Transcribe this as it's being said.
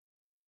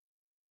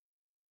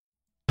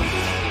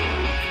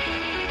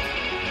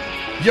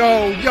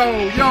Yo,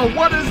 yo, yo,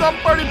 what is up,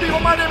 party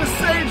people? My name is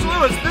Sage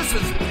Lewis. This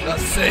is the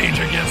Sage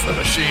Against the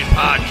Machine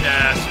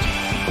podcast.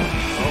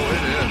 Oh,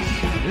 it is.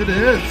 It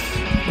is.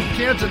 You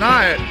can't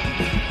deny it.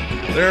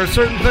 There are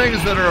certain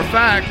things that are a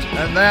fact,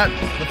 and the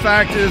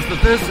fact is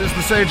that this is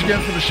the Sage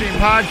Against the Machine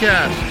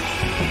podcast.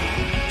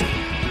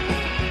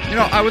 You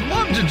know, I would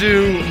love to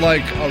do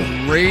like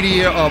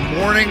a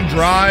morning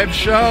drive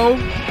show.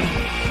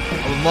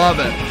 I would love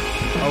it.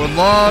 I would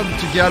love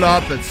to get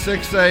up at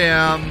 6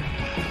 a.m.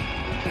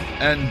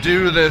 and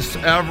do this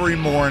every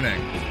morning.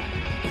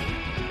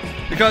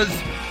 Because,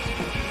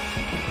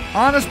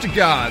 honest to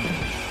God,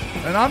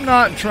 and I'm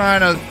not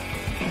trying to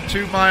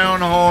toot my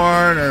own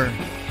horn or...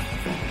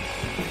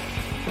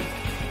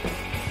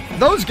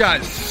 Those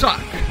guys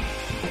suck.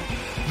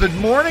 The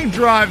morning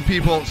drive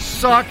people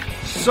suck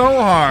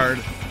so hard.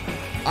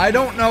 I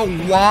don't know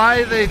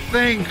why they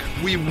think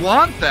we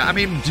want that. I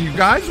mean, do you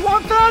guys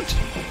want that?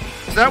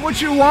 Is that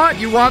what you want?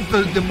 You want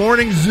the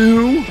morning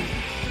zoo?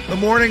 The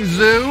morning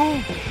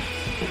zoo?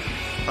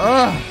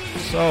 Ugh,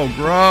 so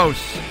gross.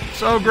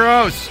 So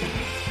gross.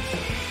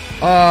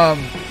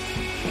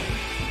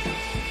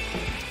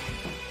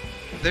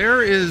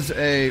 There is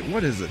a,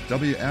 what is it?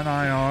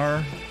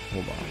 WNIR?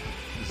 Hold on.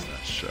 What is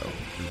that show?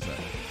 What is that?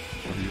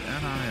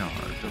 WNIR.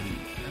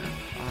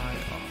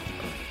 WNIR.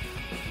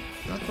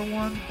 Is that the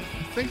one?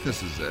 I think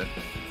this is it.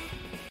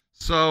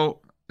 So,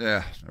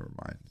 yeah, never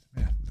mind.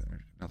 Man,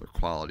 another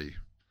quality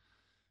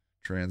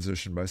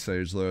transition by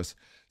Sage Lewis.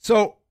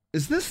 So,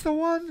 is this the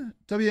one?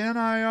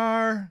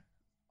 WNIR?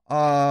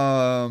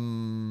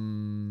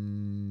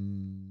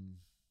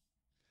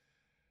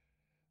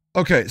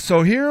 Okay,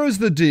 so here is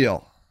the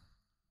deal.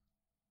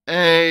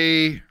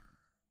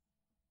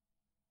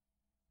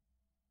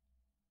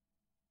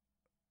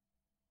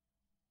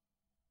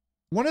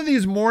 One of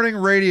these morning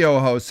radio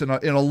hosts in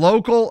a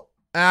local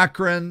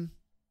Akron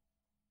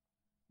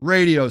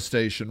radio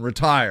station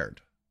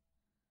retired.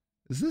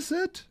 Is this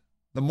it?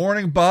 The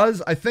Morning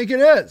Buzz? I think it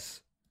is.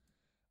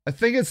 I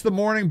think it's the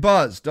Morning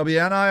Buzz.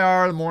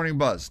 WNIR, the Morning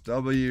Buzz.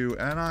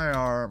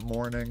 WNIR,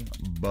 Morning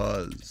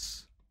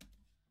Buzz.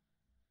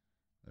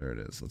 There it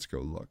is. Let's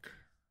go look.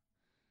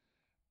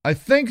 I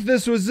think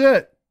this was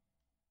it.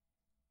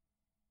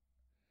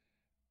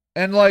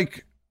 And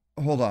like,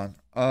 hold on.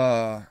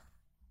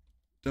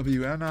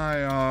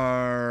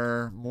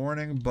 WNIR,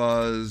 Morning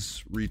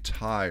Buzz,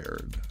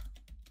 retired.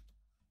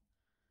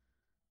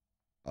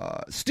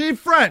 Steve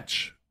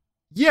French.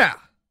 Yeah,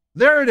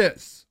 there it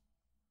is.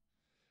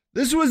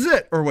 This was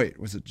it. Or wait,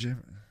 was it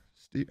Jim?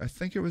 Steve? I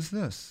think it was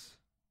this.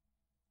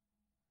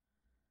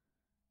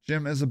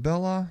 Jim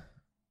Isabella?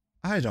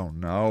 I don't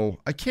know.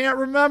 I can't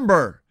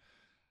remember.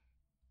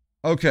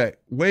 Okay,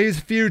 Way's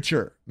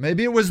Future.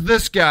 Maybe it was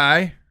this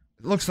guy.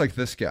 It looks like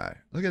this guy.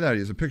 Look at that. He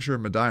has a picture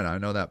of Medina. I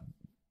know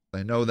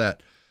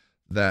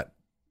that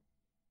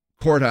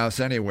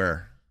courthouse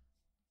anywhere.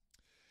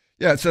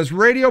 Yeah, it says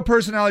radio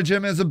personality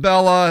Jim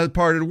Isabella has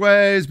parted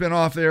ways, been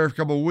off the air for a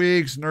couple of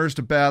weeks, nursed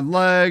a bad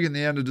leg, in the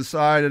end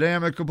decided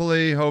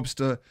amicably, hopes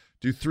to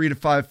do 3 to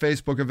 5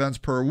 Facebook events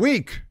per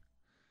week.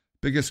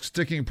 Biggest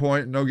sticking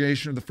point,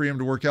 negation of the freedom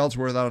to work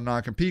elsewhere without a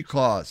non-compete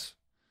clause.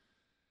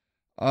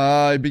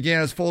 He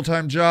began his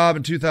full-time job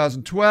in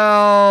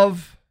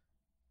 2012.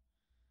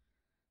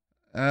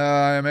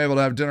 I'm able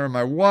to have dinner with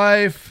my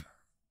wife.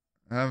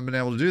 I haven't been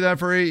able to do that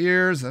for 8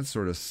 years. That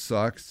sort of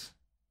sucks.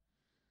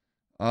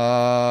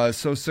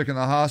 So sick in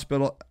the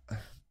hospital.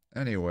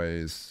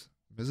 Anyways,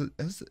 was it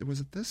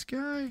this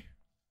guy?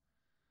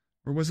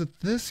 Or was it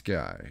this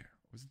guy?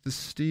 Was it this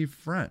Steve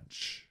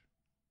French?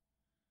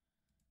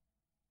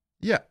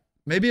 Yeah,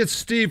 maybe it's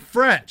Steve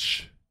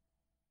French.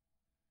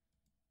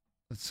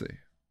 Let's see.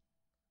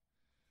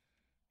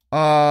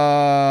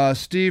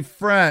 Steve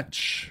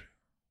French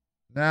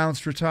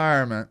announced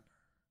retirement.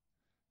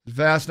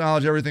 Vast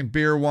knowledge of everything,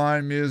 beer,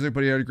 wine, music,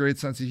 but he had a great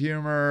sense of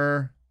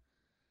humor.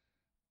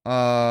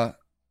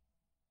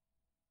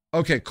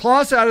 Okay,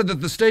 Klaus added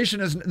that the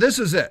station is... This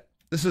is it.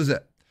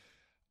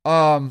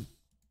 Klaus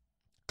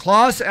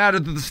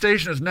added that the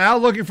station is now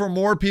looking for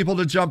more people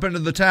to jump into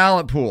the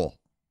talent pool.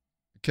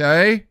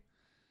 Okay?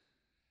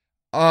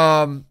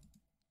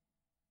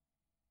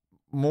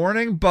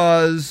 Morning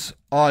Buzz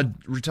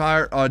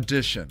retire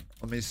audition.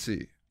 Let me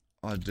see.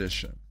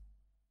 Audition.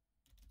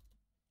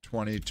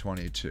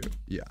 2022.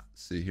 Yeah,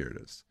 see, here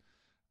it is.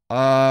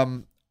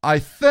 I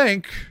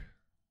think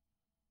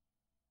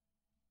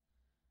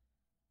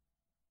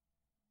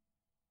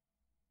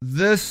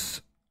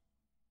this...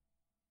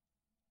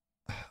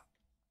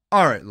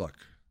 All right, look.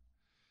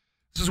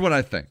 This is what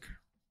I think.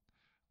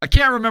 I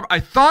can't remember. I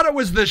thought it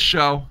was this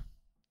show.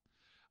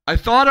 I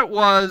thought it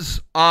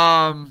was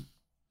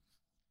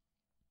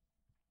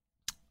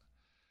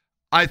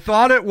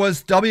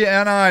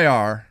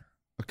WNIR.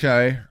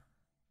 Okay.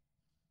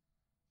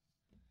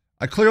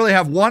 I clearly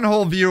have one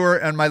whole viewer,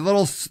 and my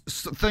little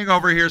thing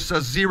over here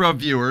says 0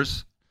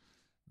 viewers.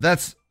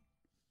 That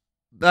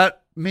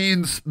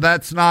means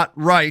that's not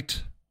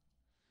right.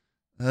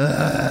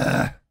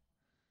 Ugh.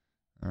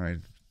 All right,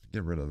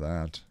 get rid of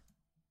that.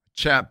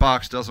 Chat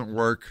box doesn't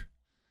work.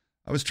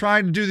 I was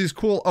trying to do these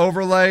cool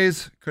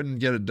overlays. Couldn't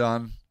get it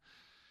done.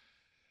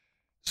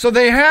 So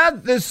they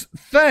had this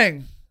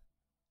thing,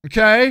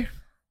 okay,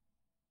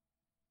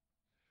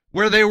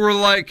 where they were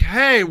like,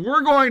 hey,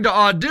 we're going to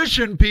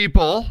audition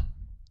people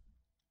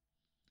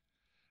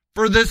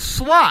for this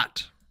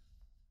slot.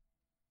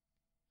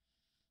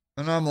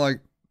 And I'm like,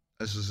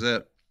 this is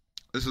it.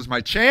 This is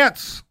my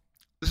chance.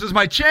 This is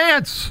my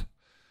chance.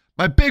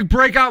 My big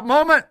breakout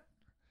moment.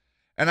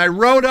 And I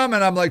wrote them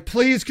and I'm like,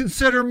 please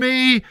consider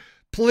me.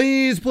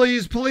 Please,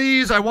 please,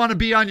 please. I want to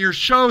be on your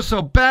show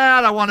so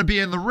bad. I want to be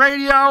in the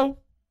radio.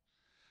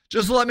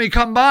 Just let me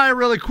come by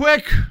really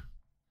quick.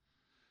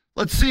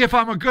 Let's see if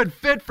I'm a good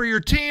fit for your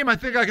team. I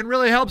think I can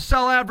really help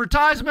sell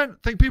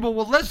advertisement. Think people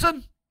will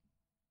listen.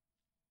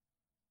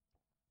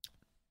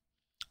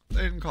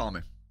 They didn't call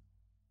me.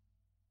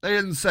 They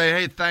didn't say,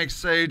 hey, thanks,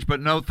 Sage, but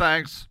no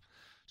thanks.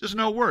 Just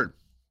no word.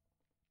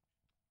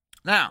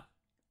 Now,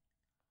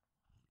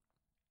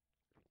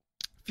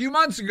 a few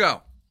months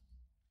ago,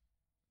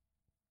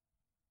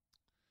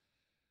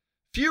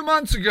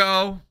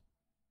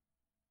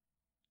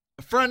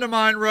 a friend of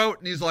mine wrote,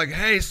 and he's like,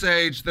 hey,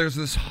 Sage, there's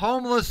this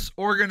homeless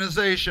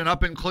organization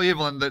up in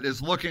Cleveland that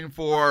is looking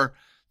for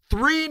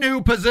 3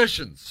 new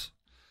positions.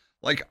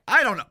 Like,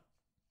 I don't know.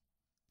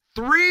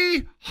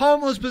 3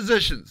 homeless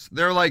positions.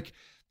 They're like,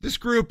 this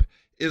group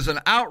is an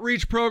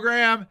outreach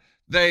program.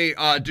 They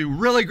do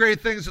really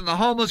great things in the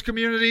homeless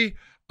community.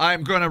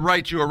 I'm going to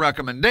write you a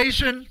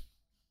recommendation.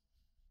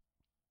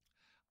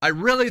 I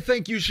really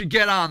think you should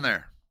get on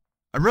there.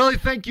 I really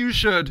think you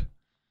should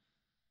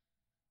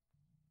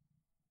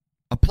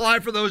apply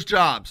for those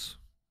jobs.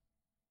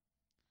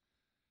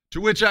 To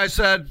which I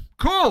said,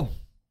 cool.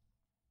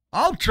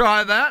 I'll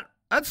try that.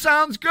 That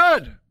sounds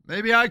good.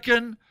 Maybe I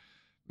can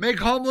make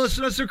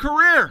homelessness a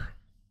career.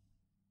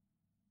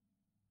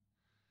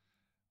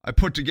 I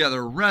put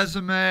together a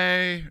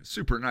resume,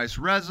 super nice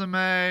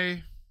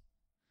resume,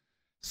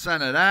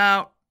 sent it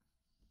out.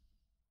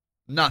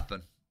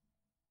 Nothing.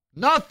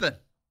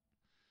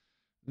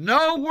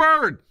 No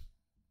word.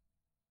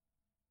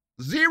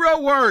 0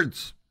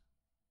 words.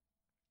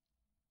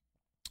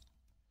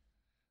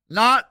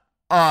 Not,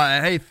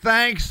 hey,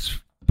 thanks,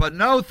 but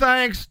no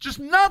thanks. Just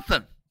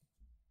nothing.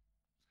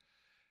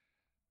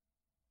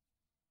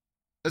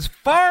 As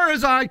far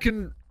as I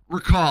can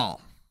recall,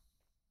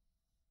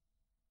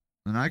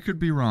 and I could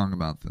be wrong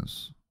about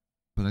this,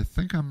 but I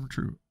think I'm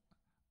true.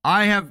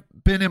 I have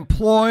been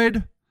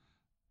employed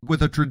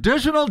with a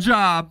traditional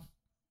job.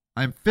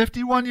 I'm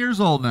 51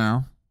 years old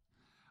now.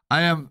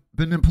 I have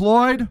been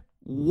employed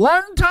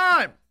one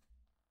time.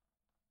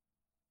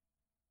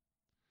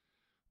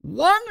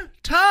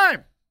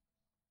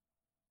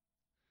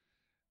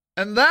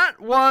 And that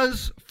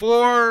was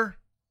for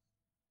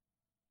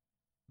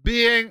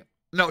being,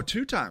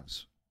 2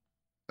 times.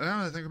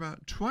 Now I think about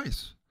it,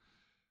 twice.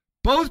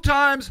 Both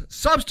times,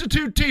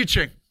 substitute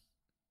teaching.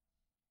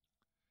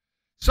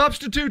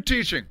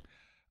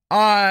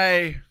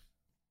 I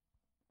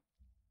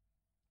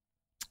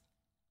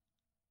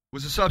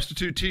was a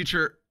substitute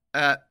teacher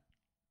at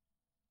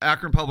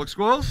Akron Public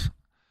Schools,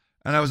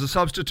 and I was a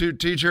substitute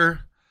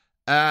teacher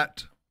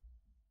at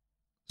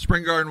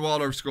Spring Garden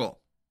Waldorf School.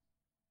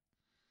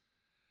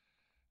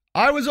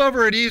 I was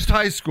over at East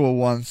High School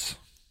once,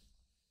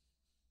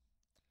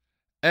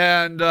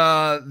 and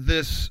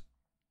this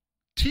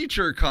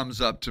teacher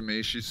comes up to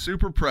me. She's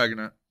super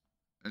pregnant,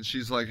 and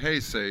she's like, hey,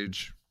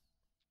 Sage,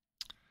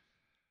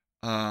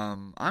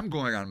 I'm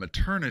going on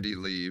maternity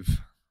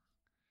leave,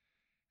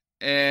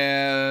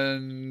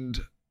 and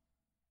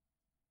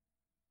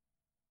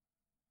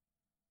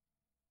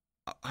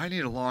I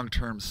need a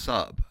long-term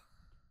sub.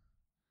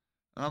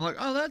 And I'm like,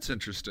 oh, that's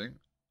interesting.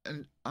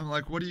 And I'm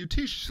like, what do you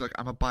teach? She's like,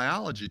 I'm a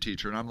biology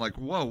teacher. And I'm like,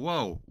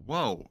 whoa.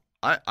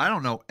 I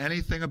don't know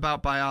anything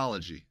about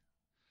biology.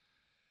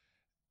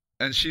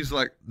 And she's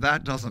like,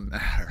 that doesn't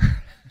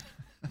matter.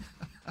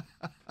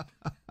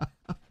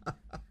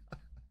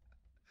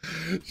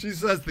 She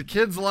says, the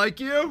kids like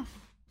you.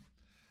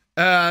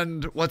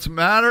 And what's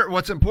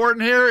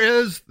important here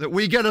is that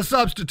we get a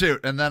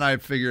substitute. And then I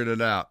figured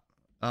it out.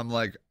 I'm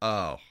like,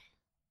 oh.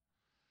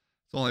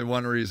 There's only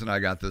one reason I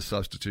got this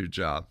substitute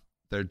job.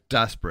 They're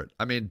desperate.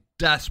 I mean,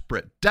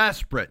 desperate.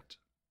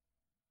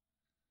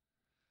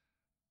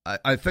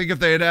 I think if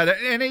they had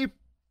any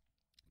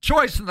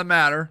choice in the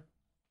matter,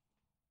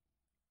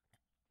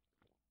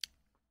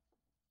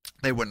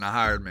 they wouldn't have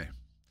hired me.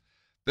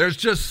 There's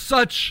just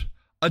such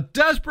a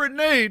desperate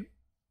need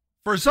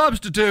for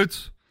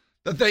substitutes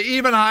that they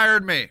even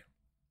hired me.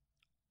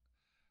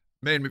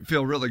 Made me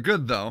feel really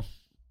good, though,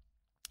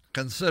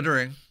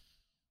 considering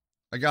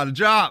I got a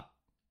job.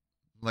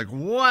 Like,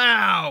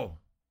 wow.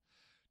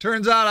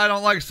 Turns out I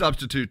don't like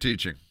substitute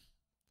teaching.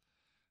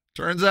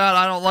 Turns out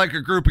I don't like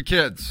a group of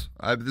kids.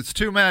 It's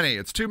too many.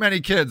 It's too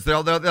many kids. They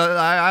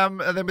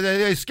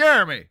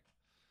scare me.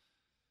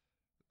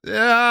 Yeah,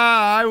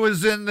 I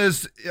was in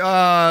this,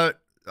 I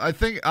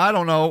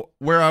don't know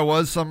where I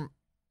was, some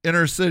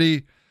inner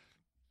city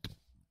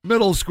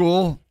middle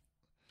school.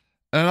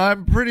 And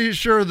I'm pretty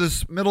sure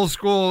this middle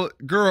school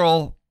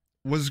girl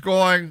was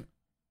going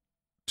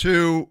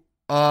to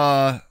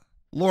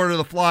Lord of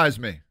the Flies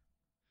me.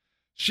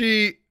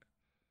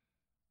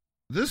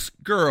 This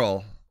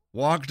girl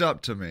walked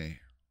up to me.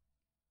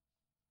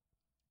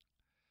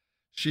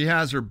 She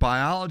has her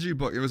biology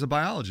book. It was a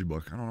biology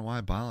book. I don't know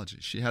why biology.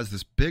 She has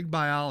this big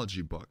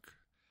biology book,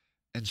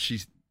 and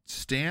she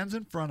stands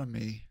in front of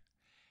me,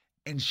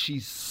 and she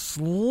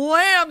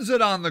slams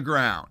it on the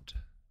ground,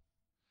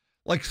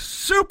 like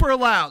super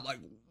loud, like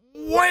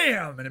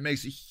wham, and it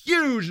makes a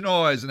huge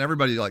noise, and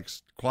everybody like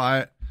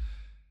quiet.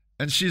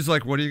 And she's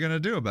like, "What are you going to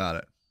do about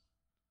it?"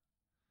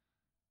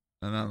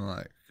 And I'm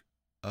like,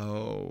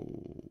 "Oh,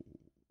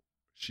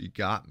 she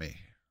got me.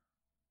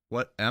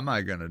 What am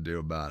I going to do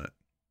about it?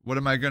 What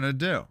am I going to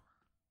do?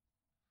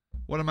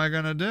 What am I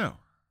going to do?"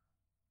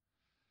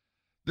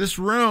 This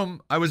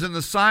room, I was in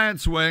the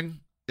science wing.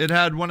 It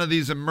had one of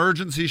these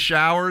emergency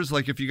showers,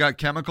 like if you got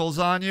chemicals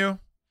on you.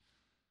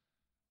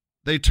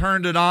 They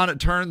turned it on. It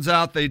turns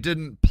out they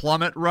didn't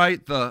plumb it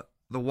right. The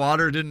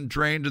water didn't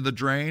drain to the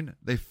drain.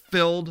 They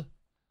filled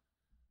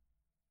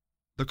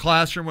the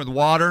classroom with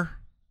water.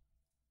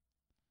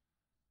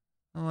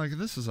 I'm like,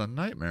 this is a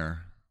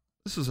nightmare.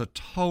 This is a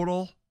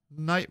total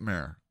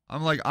nightmare.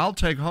 I'm like, I'll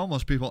take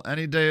homeless people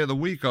any day of the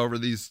week over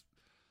these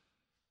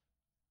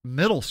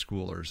middle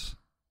schoolers.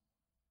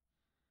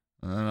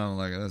 And I'm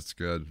like, that's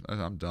good.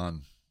 I'm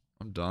done.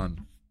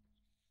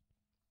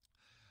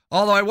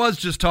 Although I was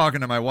just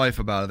talking to my wife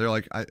about it. They're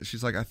like,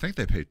 she's like, I think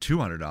they pay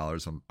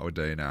 $200 a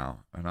day now.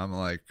 And I'm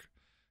like,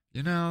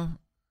 I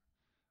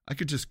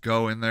could just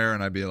go in there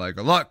and I'd be like,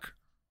 look,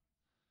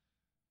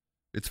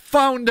 it's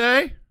phone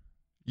day.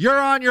 You're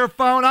on your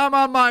phone. I'm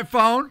on my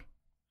phone.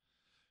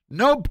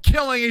 No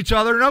killing each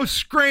other. No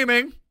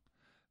screaming.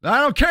 I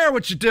don't care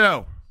what you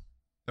do.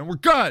 And we're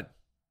good.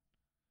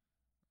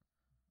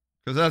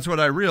 Because that's what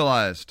I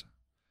realized.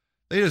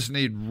 They just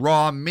need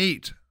raw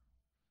meat.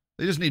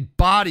 They just need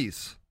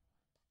bodies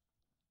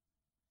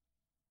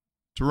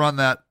to run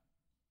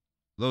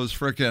those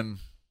frickin'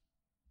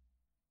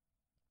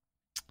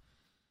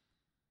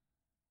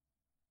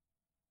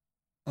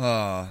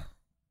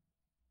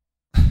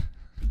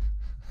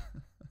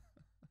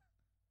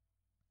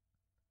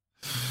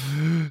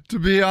 to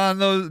be on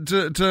those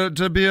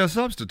to be a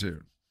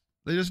substitute.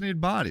 They just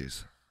need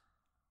bodies.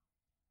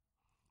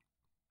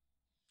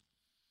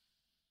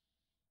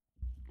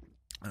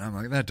 And I'm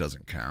like, that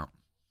doesn't count.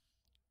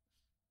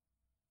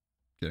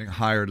 Getting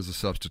hired as a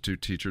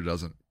substitute teacher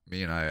doesn't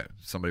mean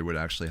somebody would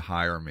actually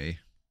hire me.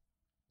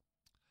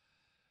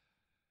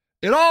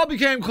 It all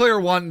became clear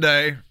one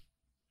day,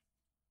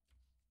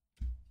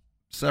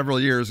 several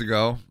years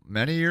ago,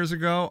 many years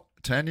ago,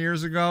 10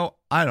 years ago,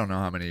 I don't know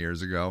how many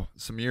years ago,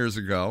 some years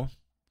ago.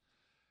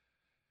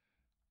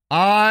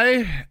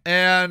 I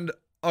and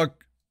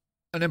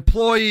an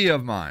employee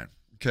of mine,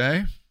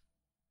 okay,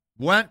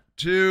 went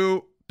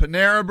to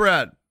Panera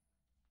Bread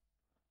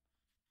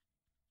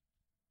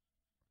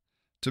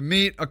to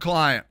meet a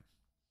client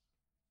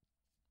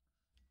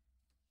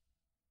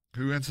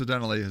who,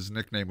 incidentally, his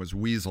nickname was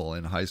Weasel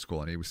in high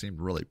school, and he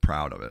seemed really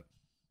proud of it.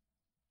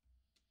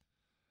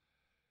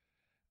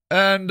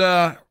 And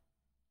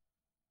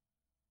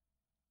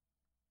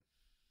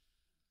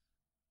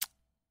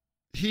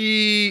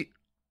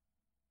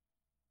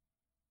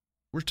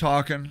we're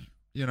talking,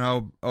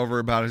 over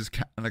about his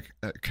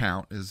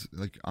account, his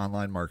like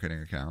online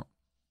marketing account.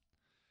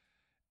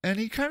 And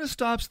he kind of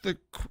stops the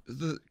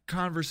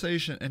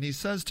conversation, and he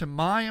says to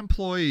my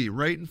employee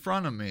right in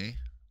front of me,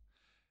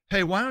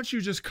 "Hey, why don't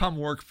you just come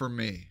work for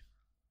me?"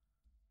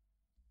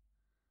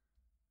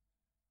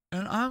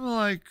 And I'm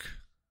like,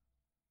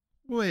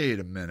 wait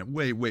a minute.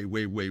 Wait a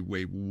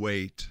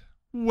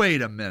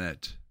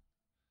minute.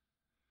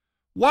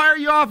 Why are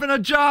you offering a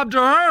job to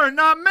her and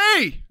not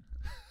me?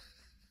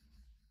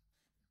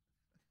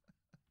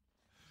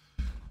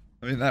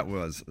 I mean, that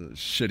was a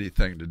shitty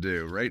thing to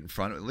do right in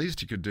front of him. At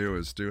least he could do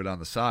is do it on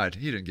the side.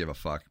 He didn't give a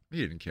fuck.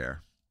 He didn't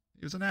care.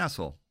 He was an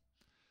asshole.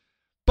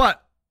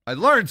 But I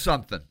learned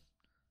something.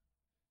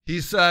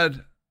 He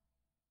said,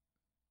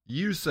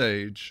 "You,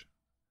 Sage,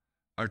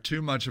 are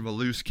too much of a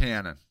loose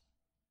cannon."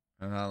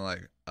 And I'm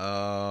like,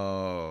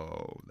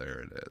 oh,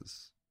 there it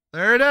is.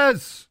 There it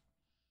is.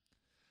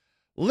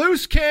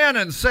 Loose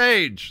cannon,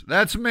 Sage.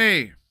 That's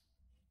me.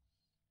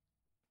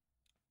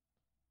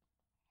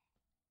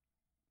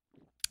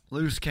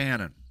 Loose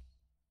cannon.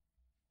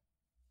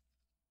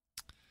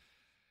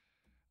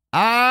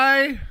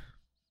 I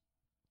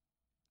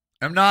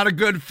am not a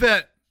good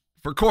fit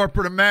for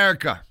corporate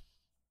America.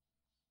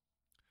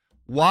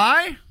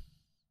 Why?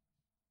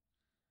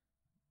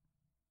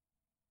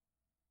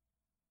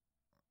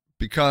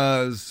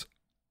 Because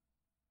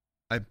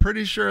I'm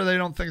pretty sure they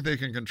don't think they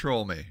can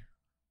control me.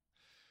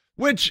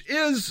 Which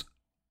is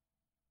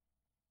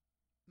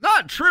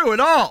not true at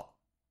all.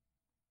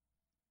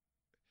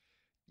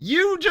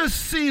 You just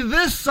see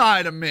this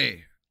side of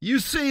me. You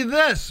see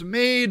this,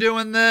 me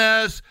doing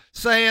this,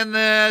 saying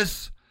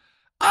this.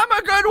 I'm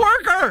a good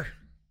worker.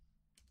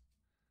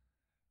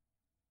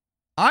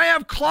 I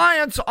have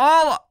clients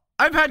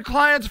I've had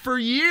clients for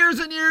years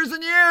and years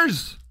and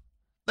years.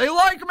 They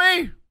like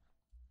me.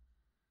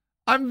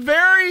 I'm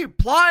very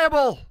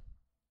pliable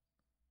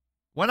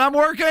when I'm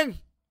working.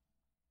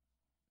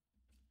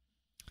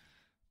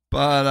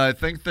 But I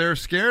think they're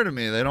scared of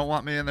me. They don't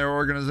want me in their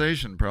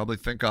organization. Probably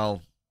think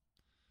I'll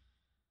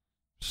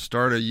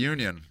start a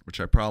union,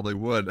 which I probably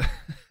would.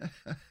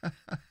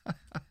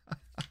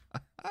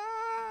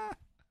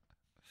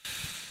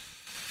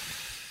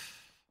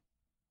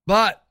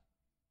 But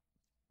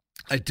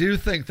I do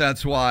think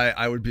that's why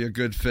I would be a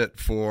good fit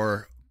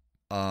for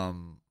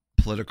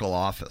political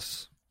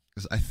office.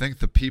 Because I think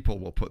the people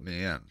will put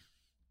me in.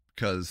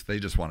 Because they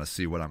just want to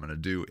see what I'm going to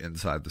do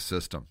inside the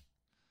system.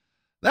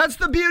 That's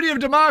the beauty of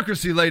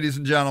democracy, ladies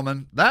and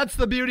gentlemen. That's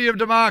the beauty of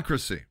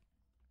democracy.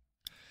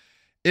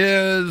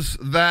 Is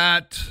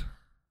that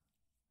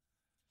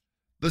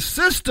the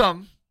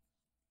system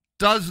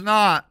does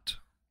not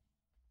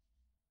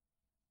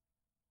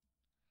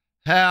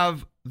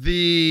have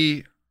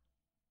the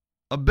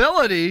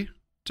ability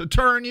to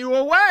turn you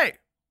away.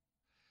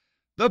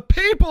 The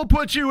people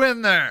put you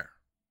in there.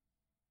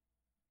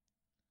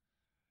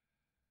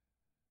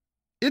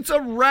 It's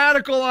a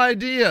radical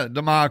idea,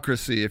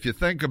 democracy, if you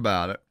think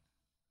about it.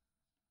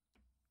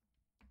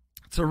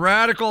 It's a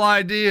radical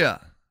idea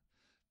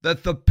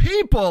that the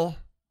people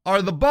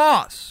are the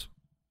boss.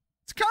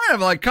 It's kind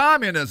of like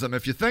communism,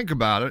 if you think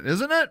about it,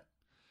 isn't it?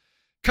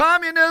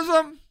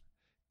 Communism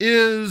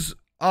is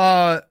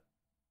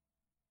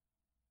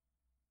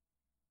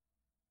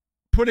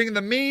putting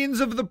the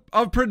means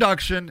of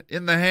production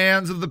in the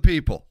hands of the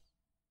people.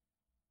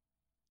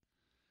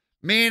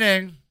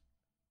 Meaning,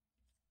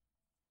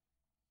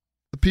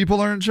 the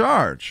people are in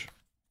charge.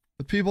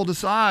 The people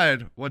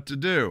decide what to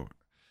do.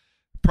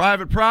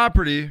 Private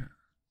property,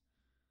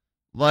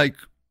 like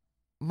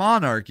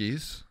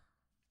monarchies,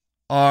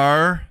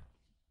 are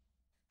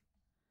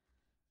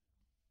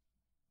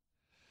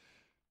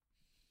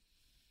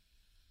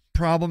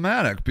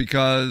problematic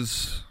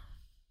because,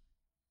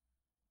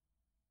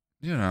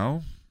 you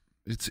know,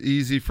 it's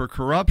easy for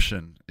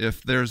corruption.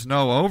 If there's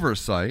no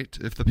oversight,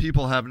 if the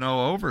people have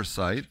no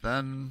oversight,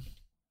 then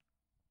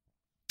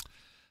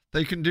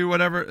they can do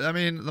whatever. I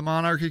mean, the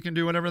monarchy can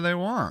do whatever they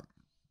want.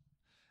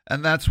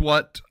 And that's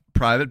what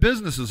private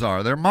businesses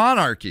are. They're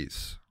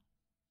monarchies.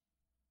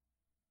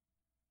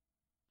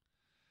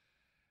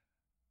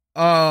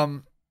 I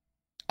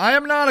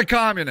am not a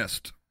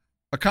communist.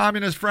 A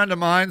communist friend of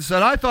mine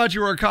said, I thought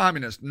you were a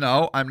communist.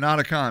 No, I'm not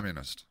a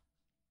communist.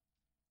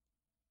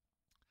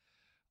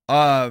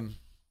 I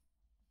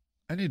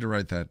need to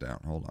write that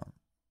down. Hold on.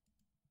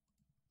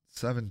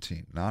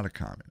 17, not a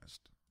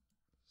communist.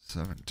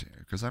 17,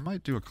 because I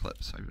might do a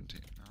clip.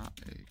 17, not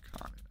a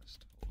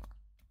communist. Hold on.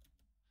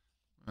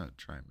 I'm going to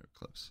try and move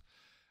clips.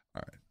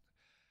 All right.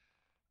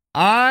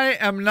 I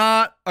am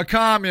not a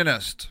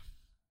communist.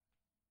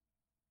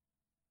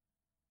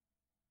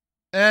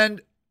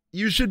 And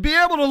you should be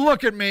able to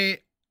look at me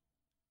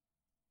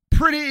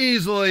pretty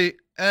easily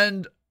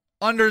and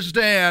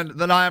understand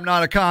that I am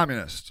not a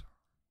communist.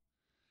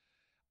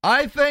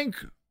 I think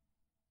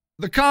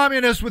the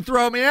communists would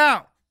throw me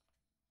out.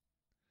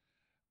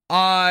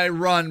 I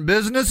run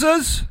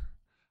businesses.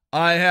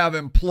 I have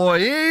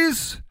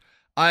employees.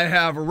 I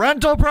have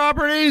rental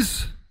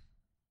properties.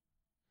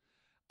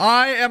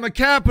 I am a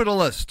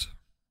capitalist.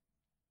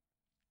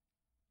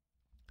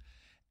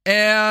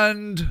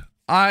 And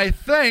I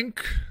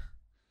think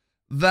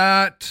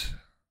that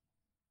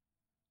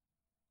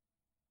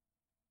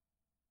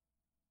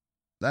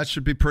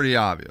should be pretty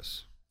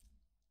obvious.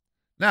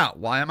 Now,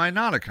 why am I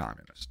not a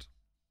communist?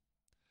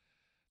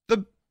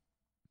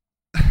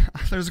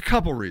 There's a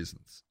couple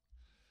reasons.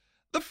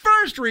 The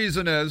first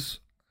reason is,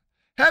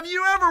 have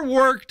you ever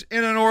worked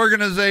in an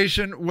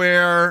organization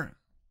where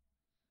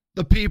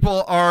the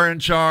people are in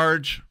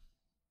charge?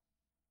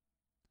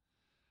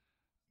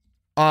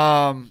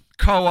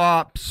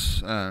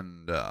 Co-ops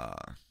and,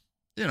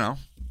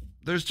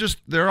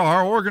 there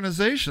are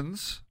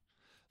organizations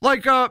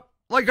like a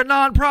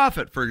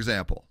nonprofit, for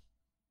example,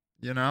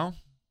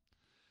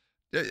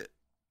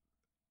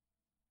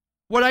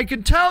 What I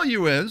can tell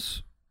you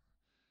is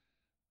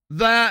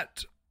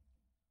that,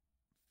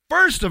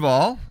 first of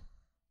all,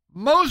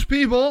 most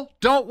people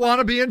don't want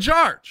to be in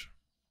charge.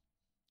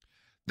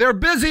 They're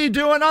busy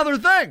doing other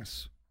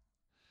things.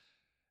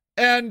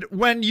 And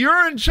when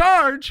you're in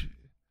charge,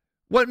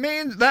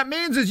 that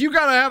means is you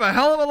got to have a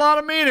hell of a lot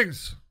of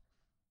meetings.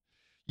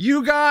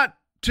 You got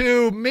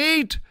to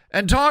meet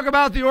and talk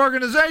about the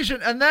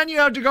organization, and then you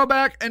have to go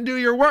back and do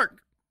your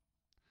work.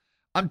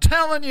 I'm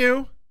telling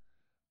you,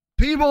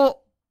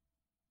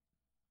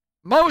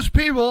 most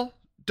people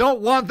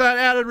don't want that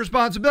added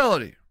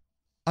responsibility.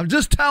 I'm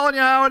just telling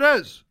you how it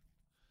is.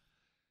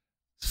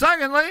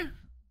 Secondly,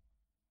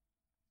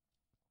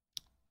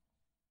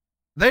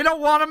 they don't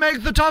want to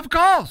make the tough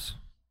calls.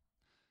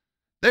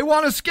 They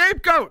want a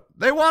scapegoat.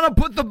 They want to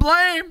put the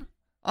blame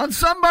on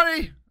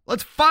somebody.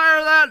 Let's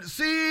fire that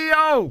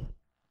CEO.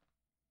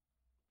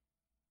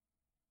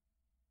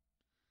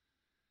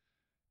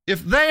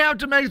 If they have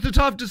to make the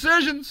tough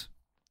decisions,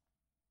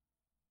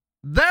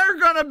 they're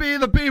going to be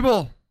the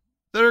people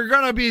that are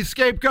going to be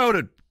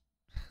scapegoated.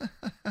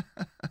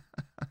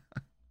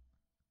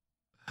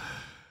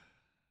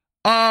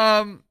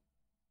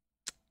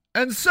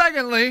 And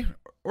secondly,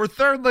 or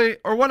thirdly,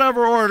 or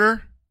whatever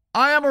order,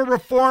 I am a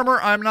reformer.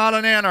 I'm not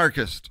an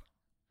anarchist.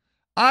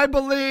 I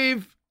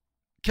believe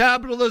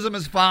capitalism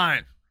is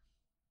fine.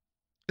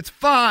 It's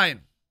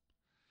fine.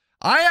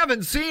 I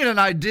haven't seen an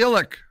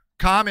idyllic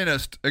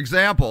communist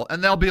example,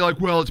 and they'll be like,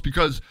 well, it's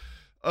because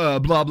blah,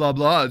 blah,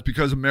 blah. It's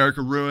because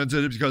America ruins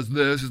it. It's because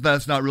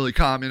that's not really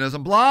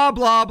communism. Blah,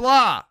 blah,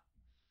 blah.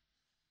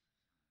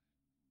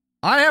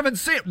 I haven't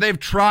seen it. They've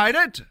tried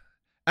it,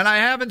 and I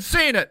haven't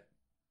seen it.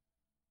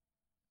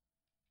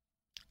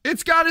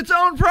 It's got its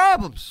own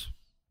problems.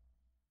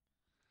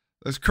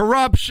 There's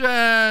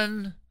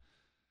corruption,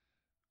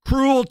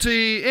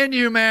 cruelty,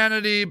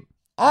 inhumanity,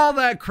 all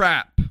that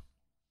crap.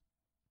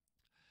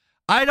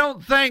 I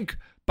don't think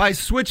by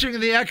switching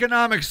the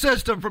economic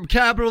system from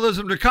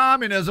capitalism to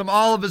communism,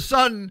 all of a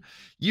sudden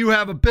you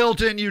have a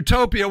built-in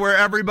utopia where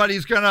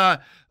everybody's going to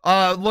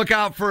look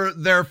out for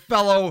their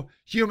fellow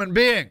human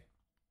being.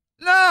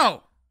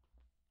 No.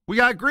 We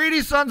got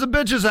greedy sons of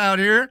bitches out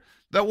here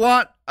that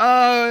want,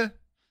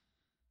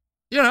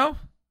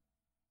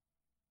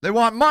 they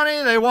want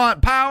money, they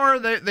want power,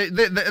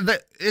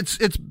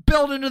 it's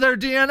built into their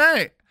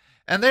DNA.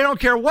 And they don't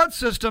care what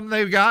system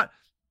they've got,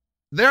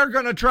 they're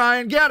going to try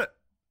and get it.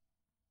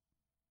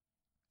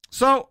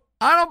 So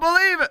I don't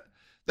believe it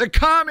that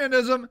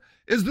communism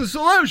is the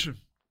solution.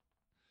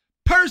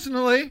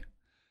 Personally,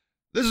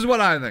 this is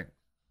what I think.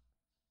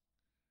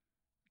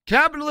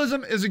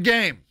 Capitalism is a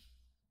game.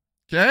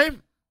 Okay?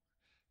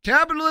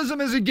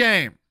 Capitalism is a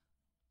game.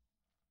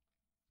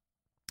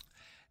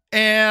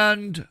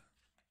 And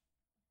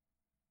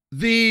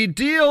the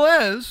deal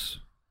is,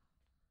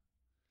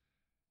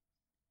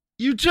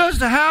 you just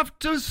have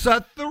to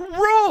set the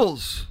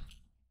rules.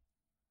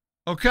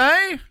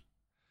 Okay?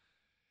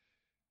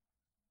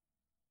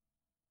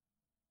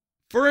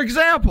 For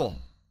example,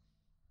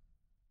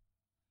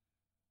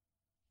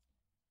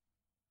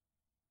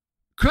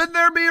 could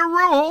there be a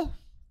rule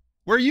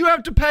where you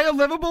have to pay a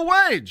livable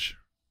wage?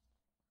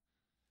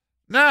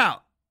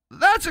 Now,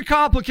 that's a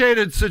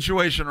complicated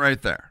situation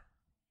right there.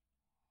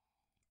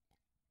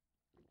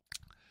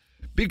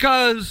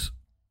 Because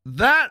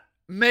that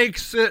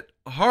makes it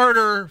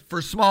harder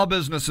for small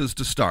businesses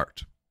to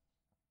start.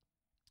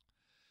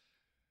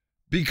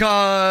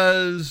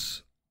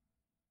 Because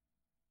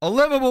a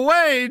livable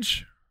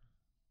wage,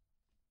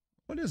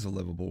 what is a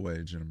livable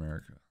wage in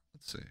America?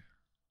 Let's see.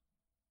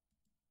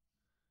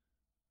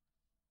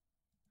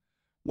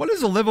 What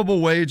is a livable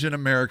wage in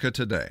America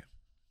today?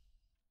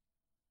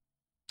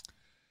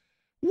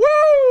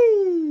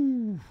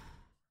 Woo!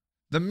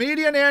 The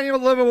median annual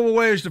livable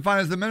wage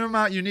defined as the minimum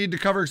amount you need to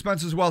cover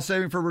expenses while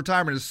saving for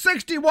retirement is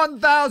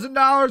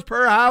 $61,000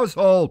 per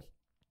household.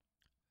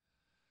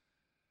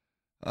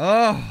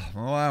 Oh,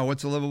 wow.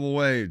 What's a livable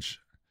wage?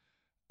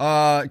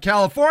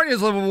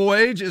 California's livable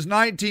wage is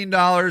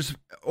 $19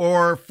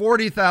 or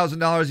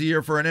 $40,000 a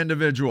year for an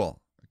individual.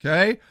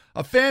 Okay?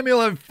 A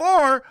family of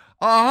four,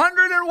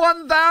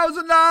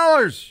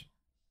 $101,000.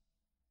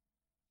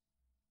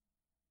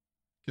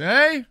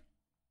 Okay?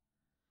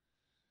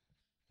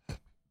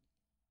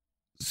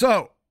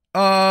 So,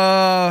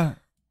 here,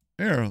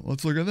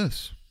 let's look at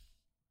this.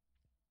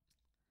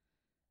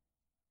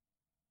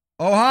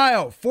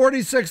 Ohio,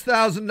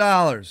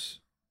 $46,000.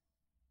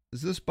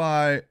 Is this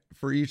for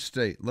each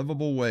state?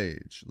 Livable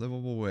wage.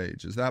 Livable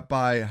wage. Is that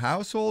by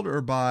household or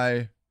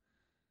by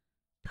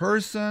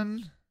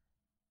person?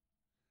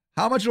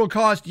 How much it will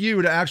cost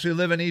you to actually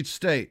live in each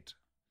state?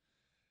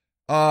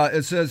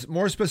 It says,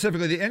 more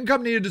specifically, the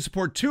income needed to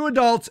support 2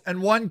 adults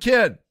and 1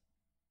 kid.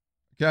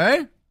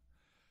 Okay?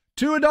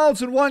 2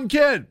 adults and 1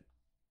 kid.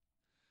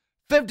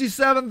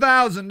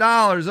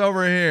 $57,000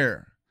 over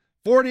here.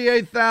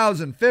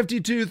 $48,000,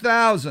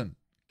 $52,000.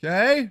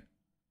 Okay?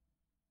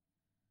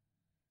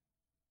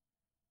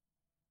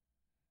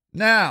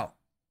 Now,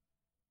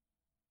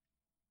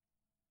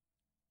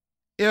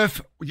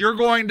 if you're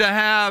going to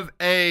have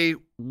a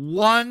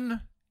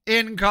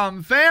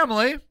 1-income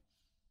family,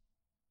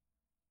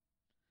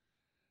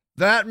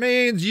 that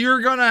means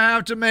you're going to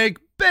have to make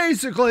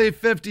basically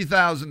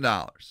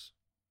 $50,000.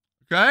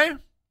 Okay?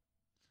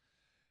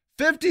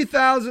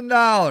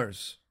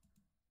 $50,000.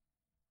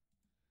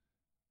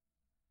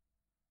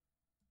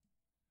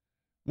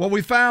 What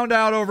we found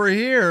out over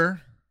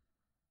here,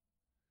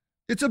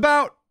 it's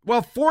about,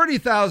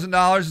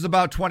 $40,000 is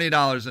about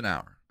 $20 an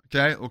hour.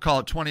 Okay? We'll call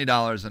it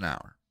 $20 an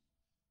hour.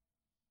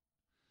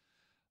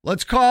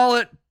 Let's call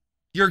it,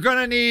 you're going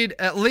to need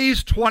at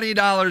least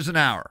 $20 an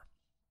hour.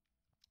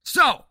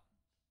 So,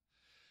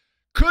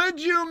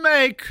 could you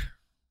make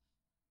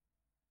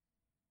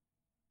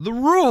the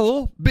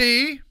rule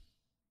be,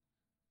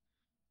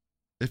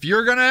 if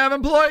you're going to have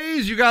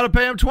employees, you got to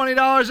pay them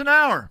 $20 an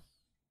hour?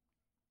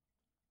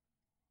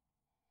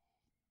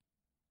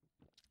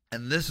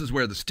 And this is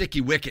where the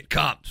sticky wicket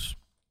comes.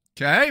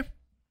 Okay?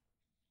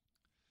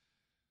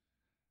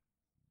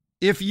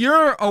 If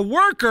you're a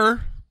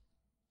worker,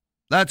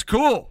 that's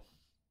cool.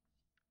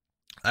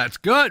 That's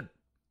good.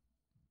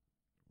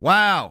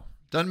 Wow.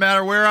 Doesn't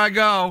matter where I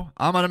go.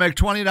 I'm going to make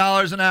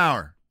 $20 an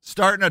hour.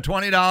 Starting at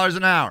 $20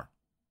 an hour.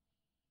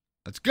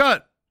 That's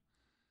good.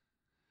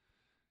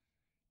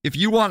 If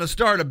you want to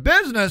start a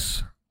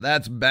business,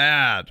 that's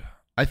bad.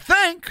 I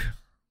think.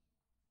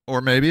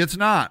 Or maybe it's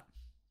not.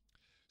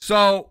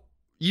 So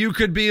you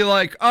could be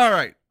like, all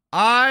right,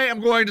 I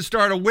am going to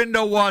start a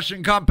window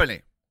washing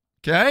company.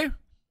 Okay?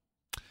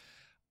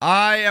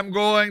 I am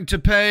going to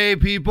pay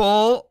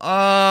people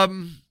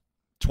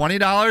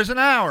 $20 an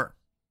hour.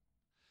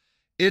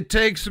 It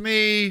takes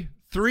me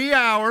 3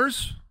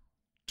 hours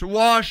to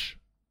wash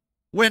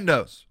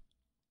windows.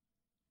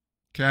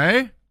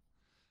 Okay?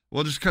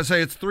 We'll just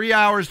say it's 3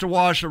 hours to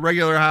wash a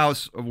regular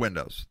house of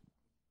windows.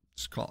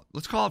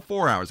 Let's call it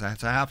 4 hours.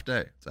 It's a half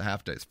day.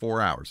 It's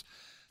 4 hours.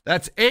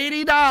 That's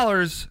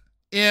 $80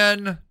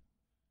 in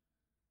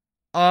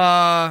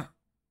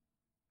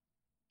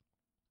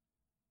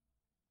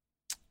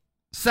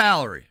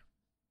salary.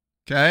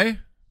 Okay?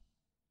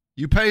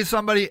 You pay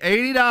somebody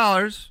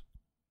 $80.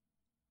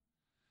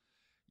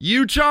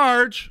 You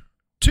charge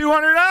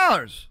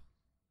 $200.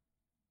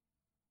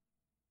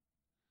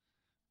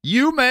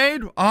 You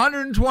made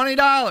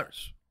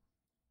 $120.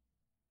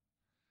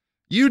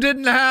 You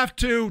didn't have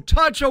to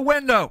touch a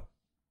window.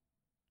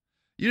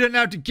 You didn't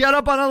have to get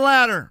up on a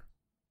ladder.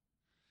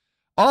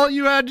 All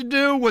you had to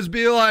do was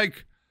be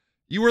like,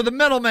 you were the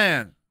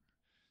middleman.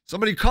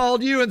 Somebody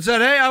called you and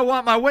said, hey, I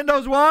want my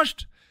windows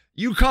washed.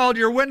 You called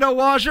your window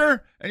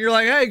washer and you're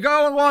like, hey,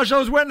 go and wash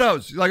those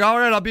windows. You're like, all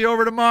right, I'll be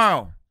over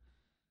tomorrow.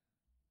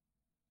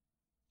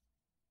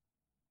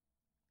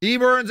 He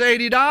earns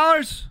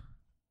 $80.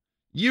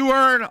 You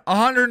earn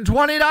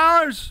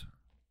 $120.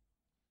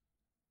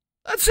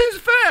 That seems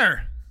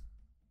fair,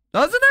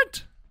 doesn't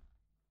it?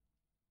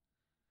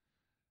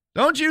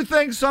 Don't you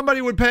think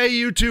somebody would pay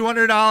you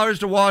 $200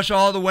 to wash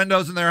all the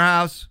windows in their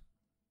house?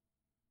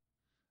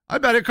 I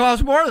bet it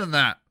costs more than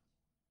that.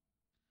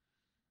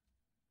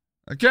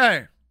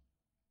 Okay.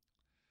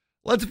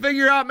 Let's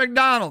figure out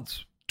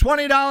McDonald's.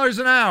 $20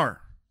 an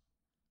hour.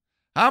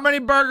 How many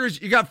burgers?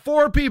 You got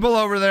 4 people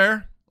over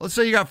there. Let's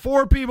say you got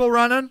 4 people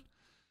running.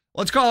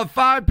 Let's call it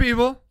 5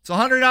 people. It's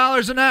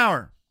 $100 an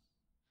hour.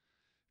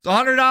 It's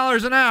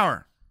 $100 an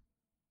hour.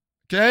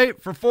 Okay,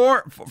 for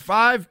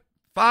 5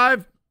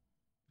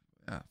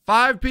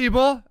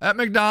 people at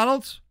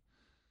McDonald's.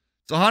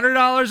 It's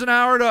 $100 an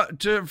hour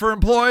for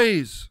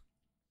employees.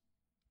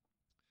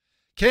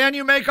 Can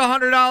you make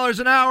 $100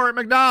 an hour at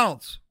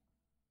McDonald's?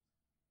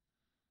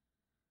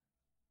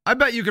 I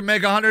bet you can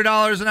make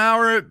 $100 an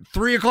hour at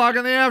 3 o'clock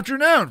in the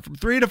afternoon, from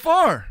 3 to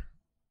 4.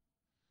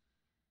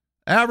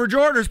 Average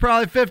order is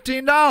probably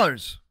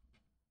 $15.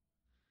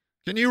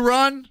 Can you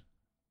run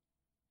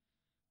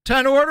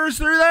 10 orders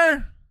through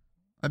there?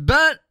 I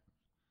bet.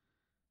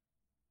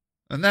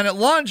 And then at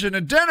lunch and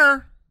at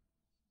dinner,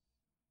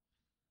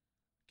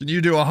 can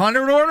you do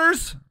 100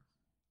 orders?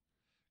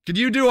 Can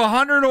you do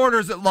 100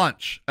 orders at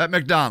lunch at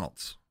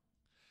McDonald's?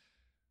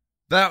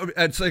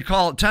 They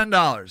call it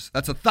 $10.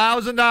 That's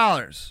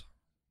 $1,000.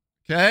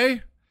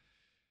 Okay?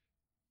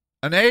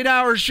 An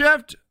 8-hour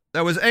shift,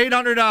 that was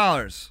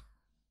 $800.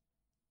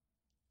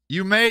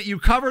 You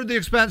covered the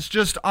expense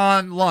just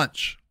on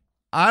lunch.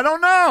 I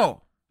don't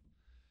know.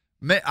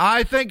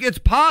 I think it's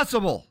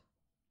possible.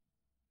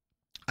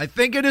 I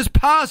think it is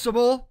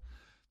possible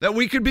that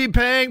we could be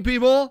paying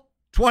people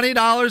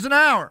 $20 an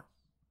hour.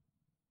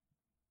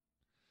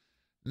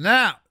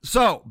 Now,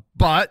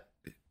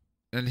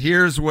 and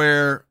here's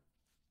where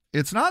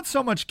it's not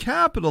so much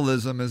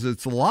capitalism as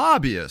it's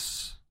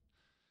lobbyists.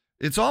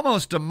 It's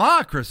almost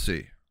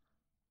democracy.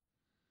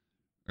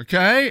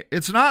 Okay?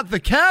 It's not the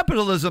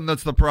capitalism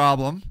that's the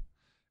problem.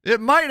 It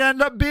might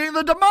end up being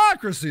the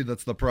democracy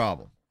that's the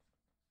problem.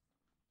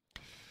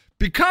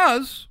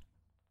 Because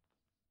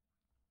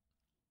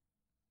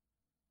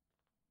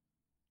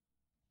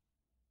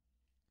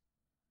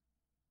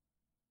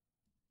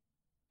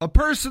a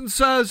person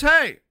says,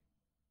 hey,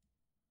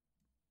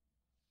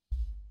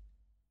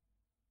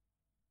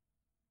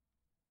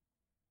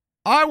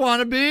 I want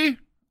to be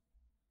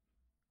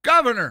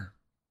governor.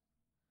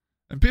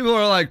 And people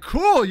are like,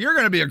 cool, you're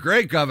going to be a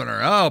great governor.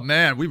 Oh,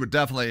 man, we would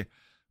definitely.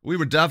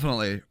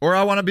 Or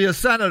I want to be a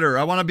senator.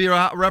 I want to be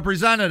a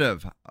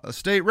representative, a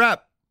state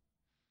rep,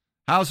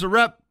 House of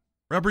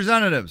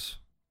Representatives.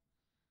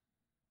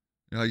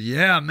 You're like,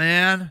 yeah,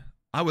 man,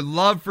 I would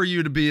love for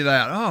you to be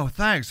that. Oh,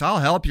 thanks. I'll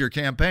help your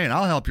campaign.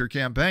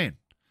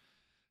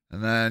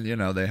 And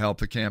then, they help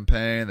the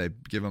campaign. They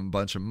give them a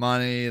bunch of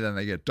money. Then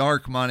they get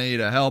dark money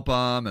to help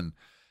them. And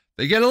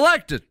they get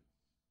elected.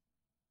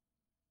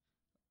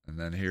 And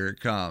then here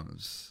it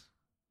comes.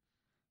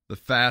 The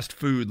fast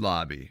food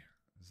lobby.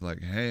 It's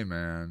like, hey,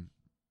 man,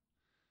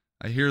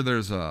 I hear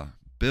there's a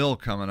bill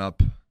coming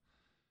up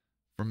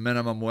for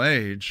minimum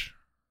wage.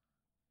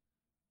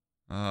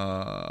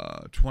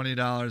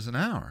 $20 an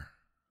hour.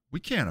 We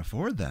can't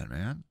afford that,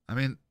 man. I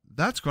mean,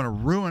 that's going to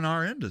ruin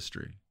our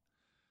industry.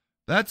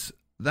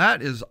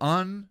 That is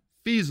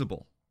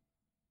unfeasible.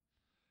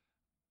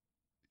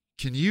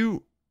 Can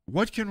you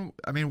what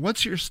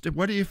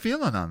are you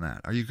feeling on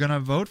that? Are you going to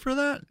vote for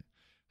that?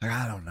 Like,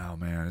 I don't know,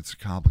 man. It's a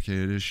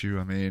complicated issue.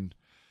 I mean,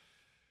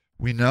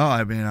 we know.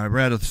 I mean, I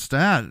read a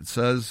stat. It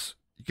says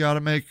you got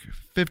to make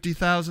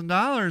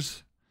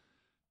 $50,000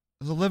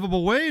 as a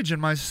livable wage in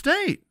my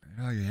state.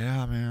 You're like,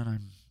 yeah,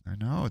 man, I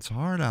know it's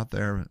hard out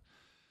there. But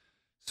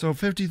so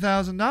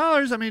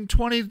 $50,000, I mean,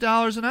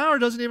 $20 an hour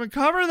doesn't even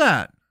cover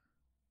that.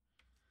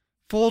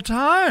 Full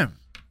time.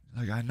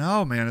 Like, I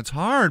know, man, it's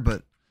hard,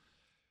 but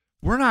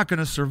we're not going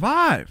to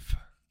survive.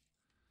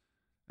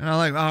 And I'm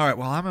like, all right,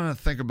 well, I'm going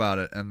to think about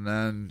it. And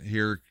then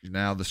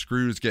now the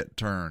screws get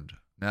turned.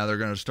 Now they're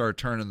going to start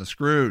turning the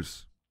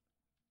screws.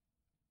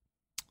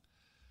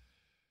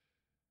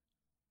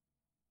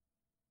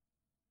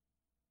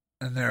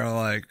 And they're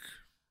like,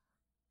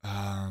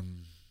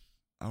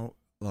 oh,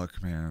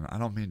 look, man, I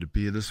don't mean to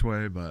be this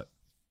way, but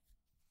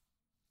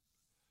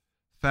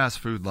fast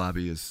food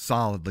lobby is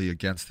solidly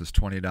against this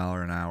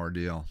 $20 an hour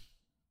deal.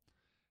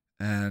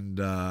 And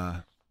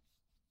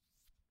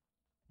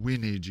we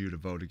need you to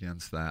vote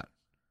against that.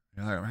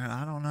 You're like, man,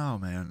 I don't know,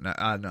 man.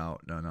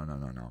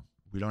 No.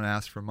 We don't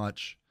ask for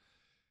much.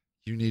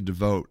 You need to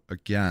vote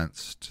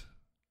against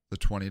the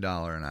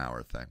 $20 an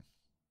hour thing.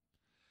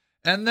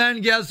 And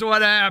then guess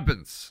what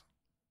happens?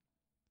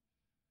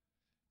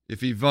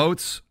 If he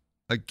votes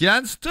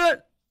against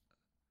it,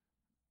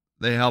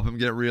 they help him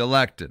get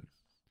reelected.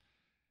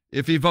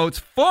 If he votes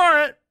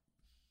for it,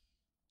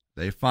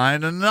 they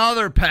find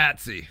another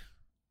patsy,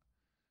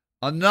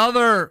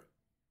 another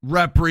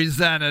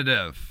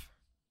representative.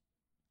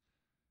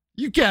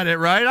 You get it,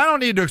 right? I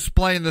don't need to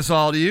explain this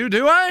all to you,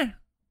 do I?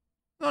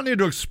 I don't need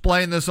to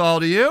explain this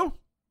all to you.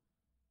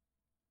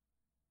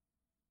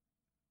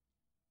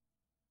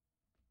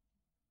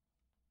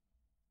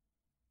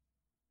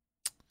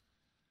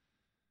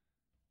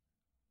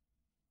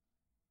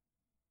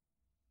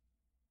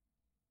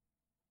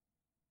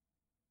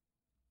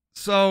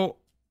 So,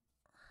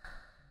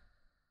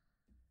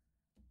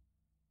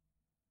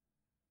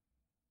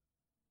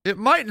 it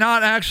might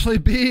not actually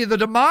be the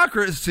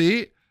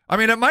democracy. I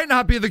mean, it might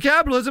not be the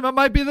capitalism. It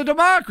might be the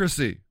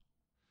democracy.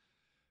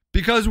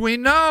 Because we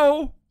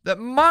know that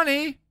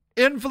money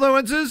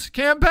influences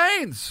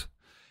campaigns.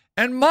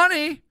 And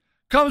money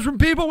comes from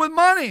people with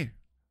money,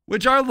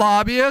 which are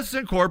lobbyists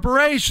and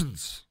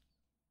corporations.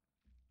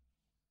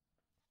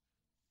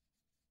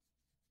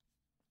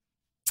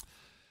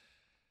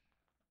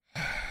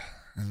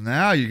 And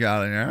now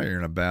you're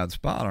in a bad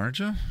spot, aren't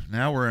you?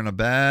 Now we're in a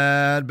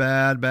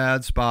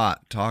bad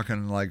spot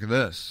talking like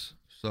this.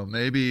 So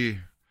maybe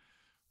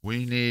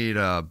we need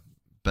a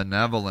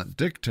benevolent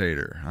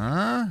dictator,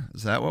 huh?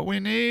 Is that what we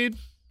need?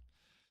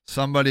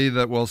 Somebody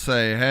that will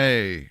say,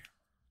 hey,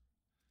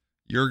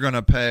 you're going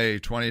to pay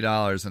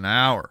 $20 an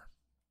hour.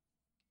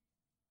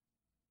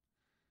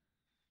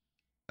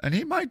 And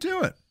he might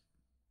do it.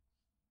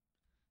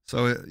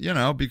 So,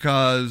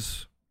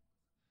 because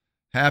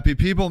happy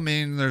people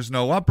mean there's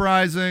no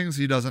uprisings.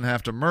 He doesn't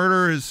have to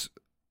murder his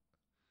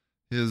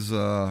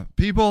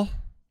people,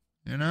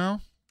 You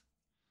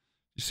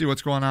see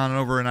what's going on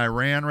over in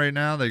Iran right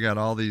now? They got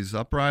all these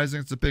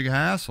uprisings. It's a big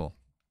hassle.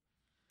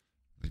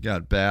 They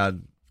got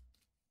bad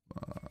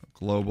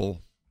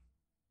global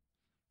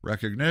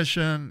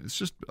recognition. It's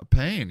just a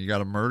pain. You got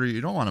to murder.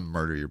 You don't want to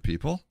murder your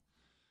people.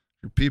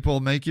 Your people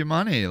make you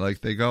money.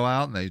 Like, they go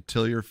out and they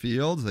till your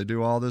fields. They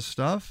do all this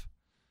stuff.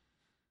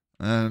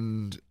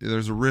 And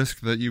there's a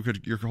risk that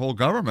your whole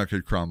government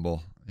could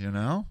crumble,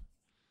 I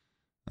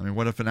mean,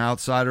 what if an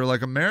outsider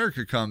like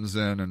America comes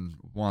in and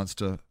wants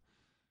to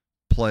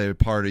play a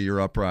part of your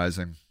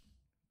uprising?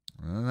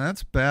 Well,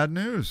 that's bad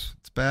news.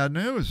 It's bad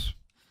news.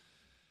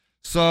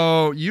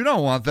 So you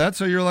don't want that.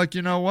 So you're like,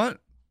 you know what?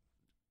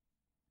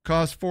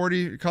 Costs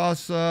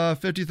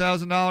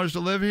 $50,000 to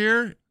live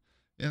here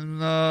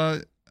in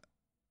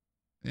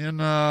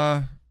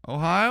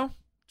Ohio.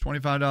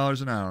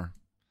 $25 an hour.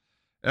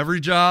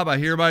 Every job, I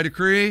hereby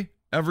decree,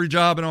 every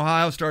job in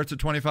Ohio starts at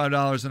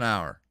 $25 an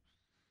hour.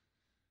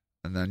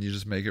 And then you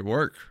just make it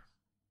work.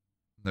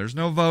 There's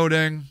no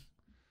voting.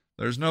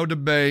 There's no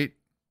debate.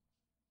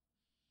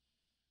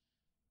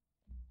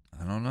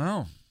 I don't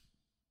know.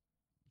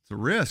 It's a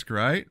risk,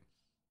 right?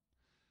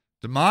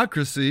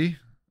 Democracy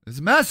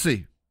is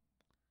messy.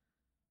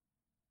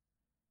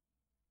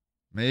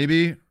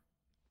 Maybe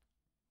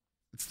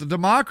it's the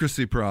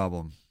democracy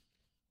problem.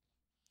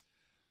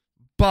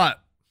 But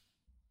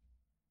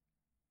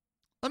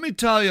let me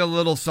tell you a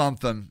little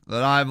something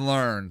that I've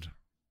learned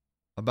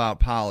about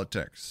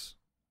politics.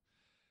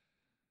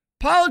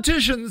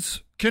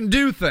 Politicians can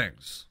do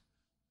things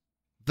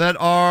that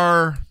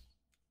are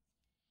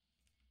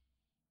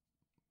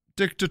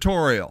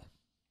dictatorial,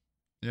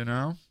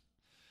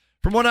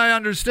 From what I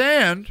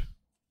understand,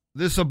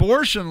 this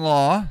abortion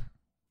law,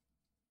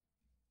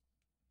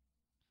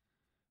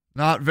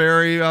 not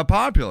very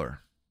popular.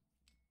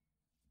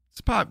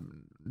 It's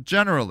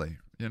generally.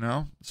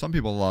 Some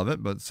people love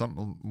it, but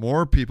some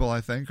more people,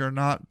 I think, are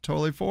not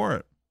totally for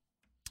it.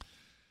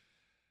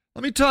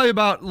 Let me tell you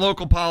about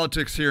local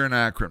politics here in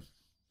Akron.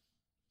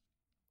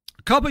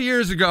 A couple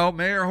years ago,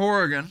 Mayor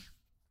Horrigan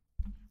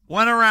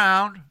went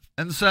around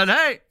and said,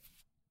 hey,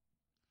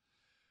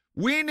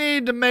 we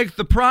need to make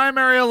the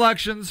primary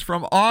elections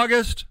from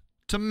August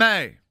to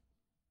May.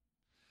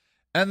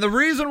 And the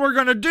reason we're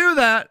going to do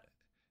that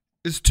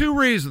is two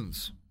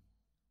reasons.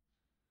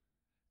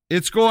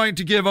 It's going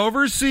to give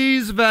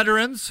overseas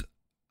veterans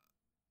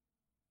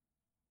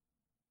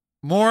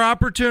more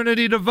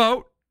opportunity to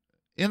vote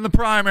in the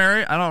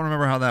primary. I don't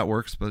remember how that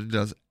works, but it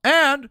does.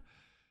 And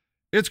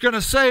it's going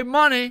to save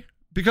money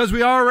because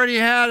we already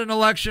had an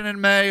election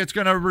in May. It's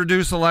going to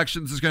reduce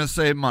elections. It's going to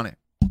save money.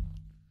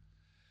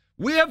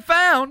 We have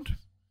found,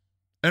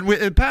 and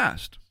it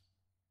passed,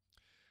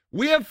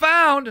 we have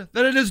found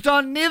that it has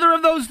done neither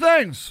of those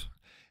things.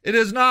 It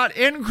has not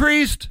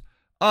increased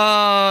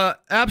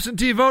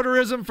absentee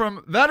voterism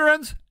from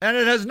veterans, and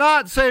it has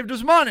not saved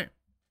us money.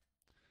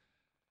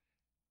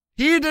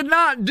 He did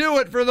not do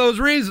it for those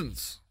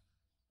reasons.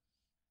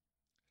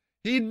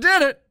 He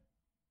did it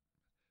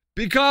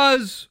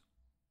because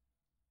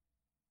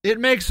it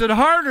makes it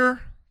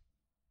harder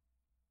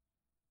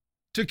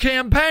to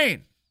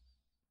campaign.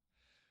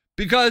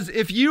 Because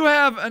if you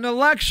have an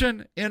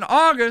election in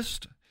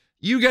August,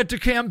 you get to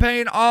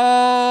campaign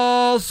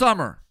all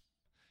summer.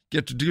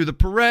 Get to do the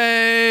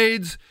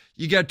parades.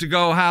 You get to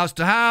go house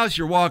to house.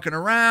 You're walking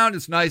around.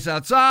 It's nice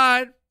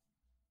outside.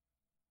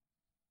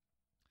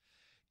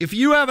 If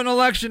you have an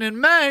election in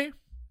May,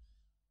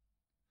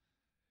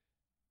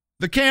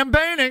 the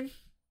campaigning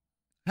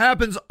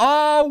happens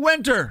all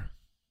winter.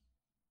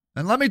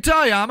 And let me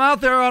tell you, I'm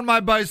out there on my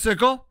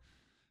bicycle,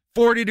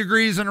 40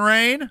 degrees and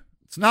rain.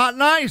 It's not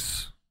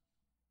nice.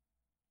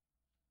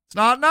 It's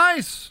not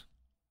nice.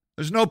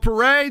 There's no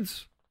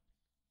parades.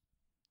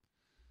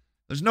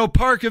 There's no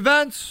park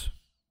events.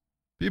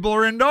 People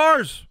are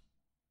indoors.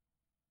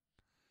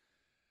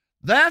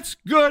 That's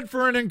good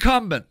for an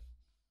incumbent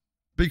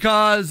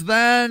because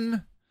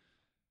then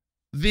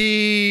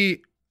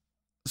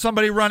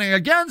somebody running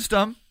against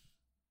them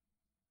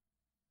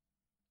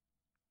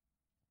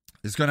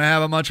is going to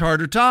have a much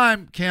harder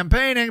time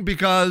campaigning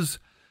because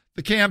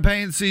the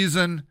campaign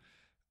season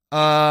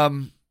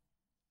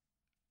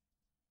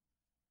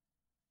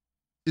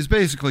is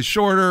basically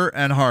shorter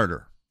and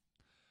harder.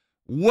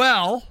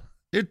 Well,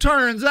 it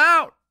turns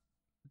out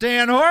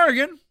Dan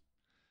Horgan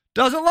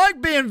doesn't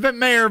like being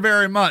mayor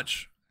very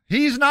much.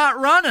 He's not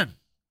running.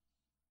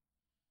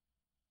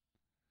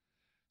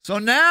 So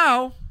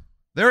now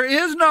there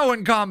is no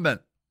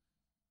incumbent.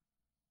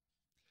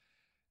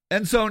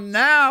 And so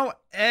now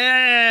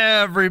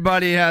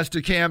everybody has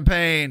to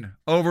campaign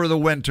over the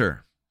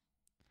winter.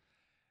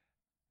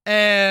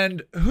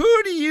 And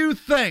who do you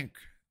think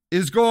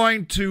is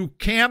going to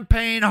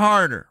campaign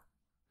harder?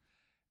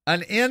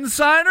 An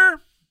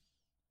insider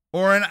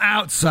or an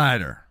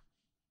outsider?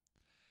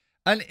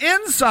 An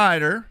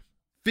insider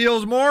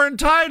feels more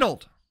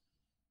entitled.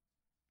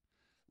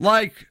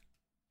 Like,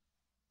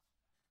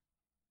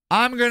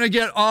 I'm going to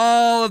get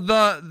all of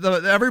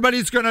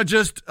everybody's going to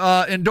just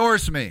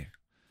endorse me.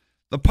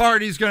 The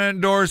party's going to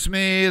endorse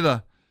me.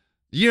 The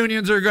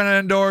unions are going to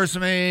endorse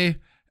me.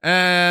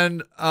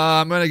 And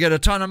I'm going to get a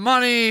ton of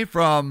money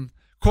from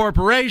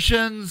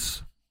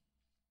corporations.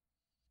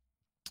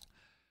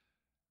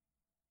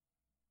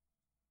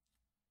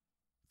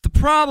 The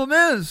problem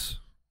is,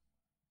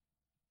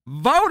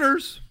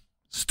 voters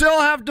still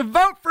have to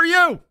vote for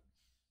you.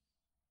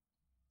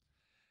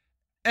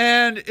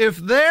 And if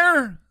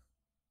they're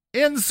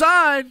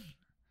inside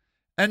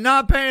and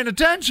not paying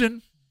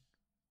attention,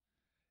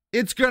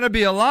 it's going to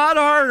be a lot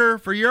harder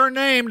for your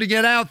name to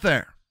get out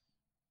there.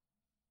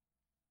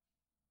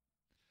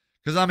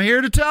 Because I'm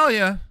here to tell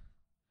you,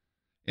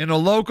 in a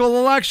local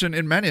election,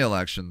 in many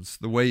elections,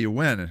 the way you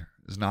win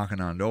is knocking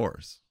on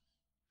doors.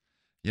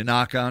 You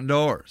knock on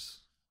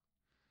doors.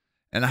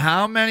 And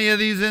how many of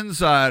these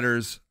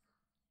insiders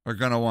are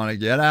going to want to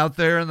get out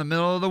there in the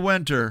middle of the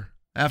winter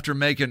after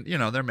making,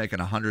 they're making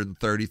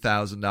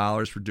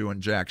 $130,000 for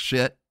doing jack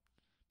shit,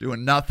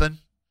 doing nothing,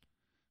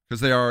 because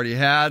they already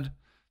had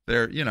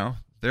they're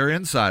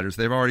insiders.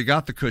 They've already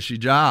got the cushy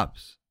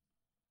jobs.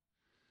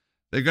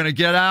 They're going to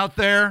get out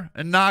there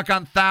and knock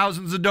on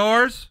thousands of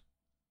doors.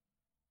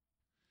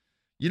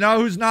 You know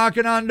who's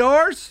knocking on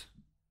doors?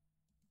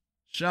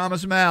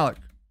 Shamus Malik.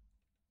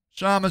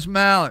 Shamus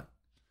Malik.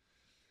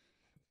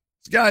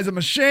 This guy's a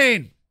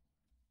machine.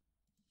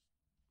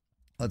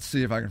 Let's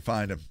see if I can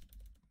find him.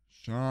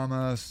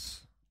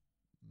 Shamus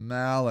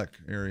Malik.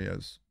 Here he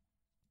is.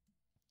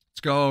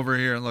 Let's go over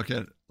here and look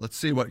at it. Let's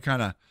see what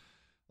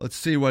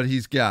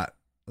he's got.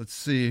 Let's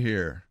see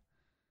here.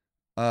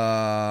 Let's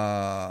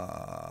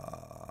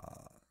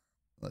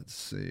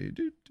see.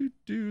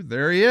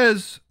 There he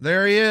is.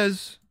 There he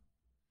is.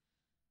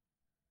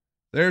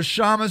 There's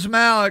Shamus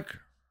Malik.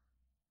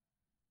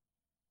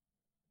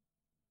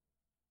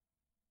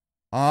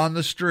 On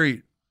the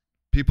street.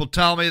 People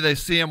tell me they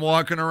see him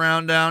walking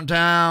around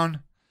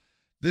downtown.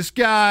 This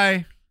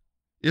guy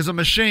is a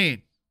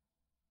machine.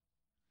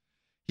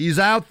 He's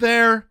out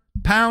there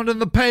pounding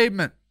the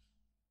pavement.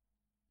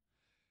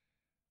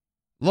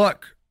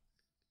 Look,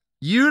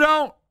 you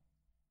don't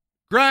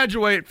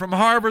graduate from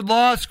Harvard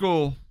Law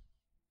School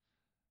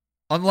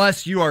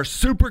unless you are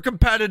super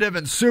competitive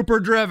and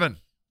super driven.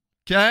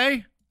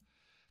 Okay?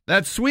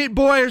 That sweet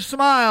boyish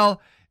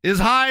smile is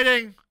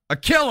hiding a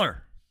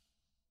killer.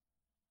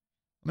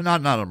 I mean,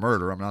 not a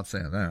murderer. I'm not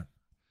saying that.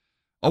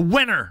 A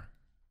winner.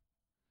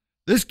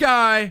 This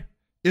guy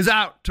is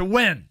out to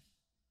win.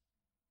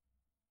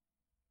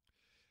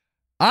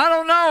 I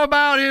don't know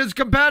about his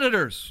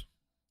competitors.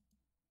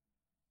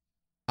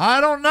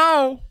 I don't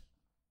know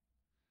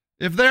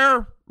if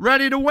they're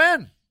ready to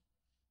win.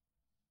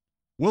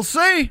 We'll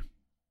see.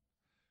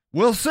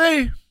 We'll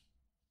see.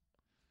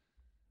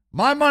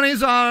 My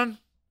money's on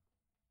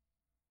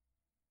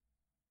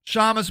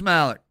Shamus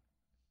Malik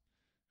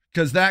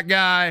because that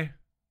guy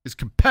is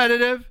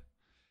competitive.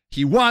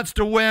 He wants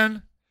to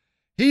win.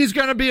 He's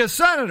going to be a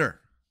senator.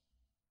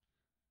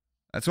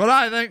 That's what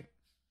I think.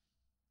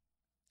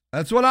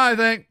 That's what I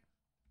think.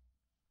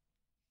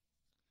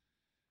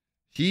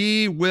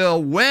 He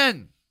will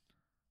win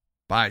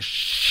by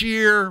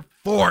sheer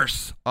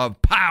force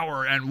of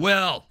power and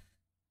will.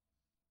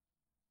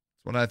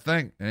 That's what I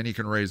think. And he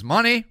can raise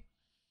money.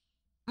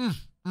 And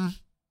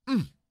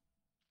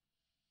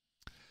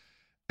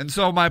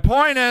so my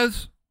point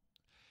is,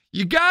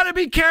 you got to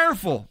be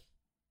careful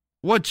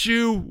what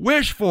you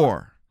wish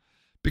for,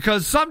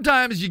 because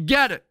sometimes you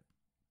get it.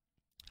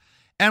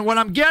 And what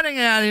I'm getting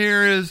at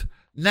here is,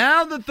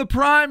 now that the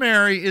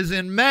primary is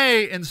in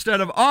May instead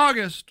of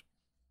August,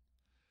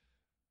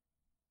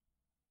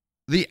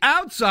 the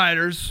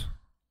outsiders,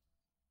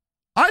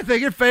 I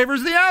think it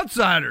favors the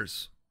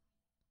outsiders.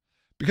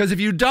 Because if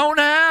you don't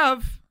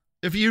have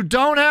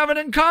an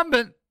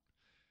incumbent,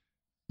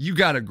 you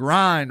got to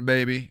grind,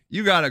 baby.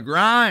 You got to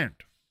grind.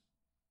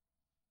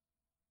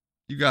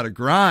 You got to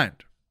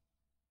grind.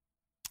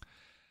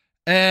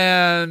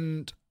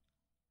 And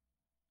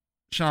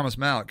Shamus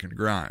Malik can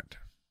grind.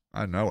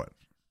 I know it.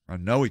 I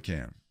know he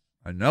can.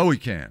 I know he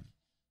can.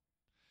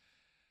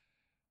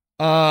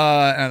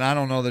 And I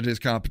don't know that his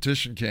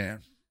competition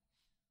can.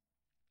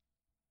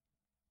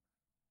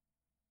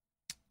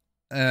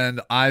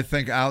 And I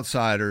think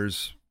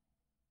outsiders,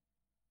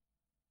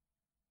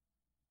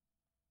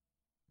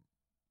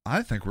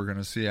 I think we're going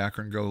to see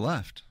Akron go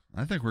left.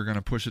 I think we're going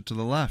to push it to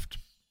the left.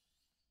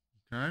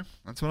 Okay?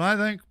 That's what I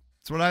think.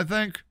 That's what I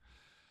think.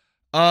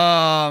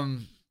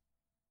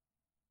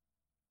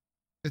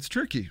 It's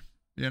tricky,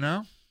 you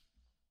know?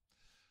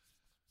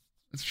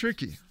 It's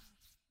tricky.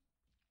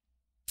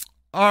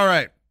 All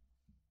right.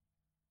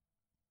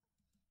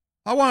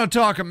 I want to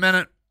talk a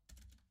minute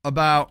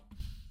about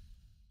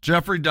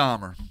Jeffrey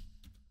Dahmer.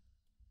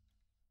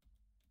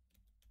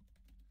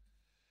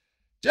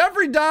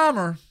 Jeffrey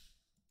Dahmer.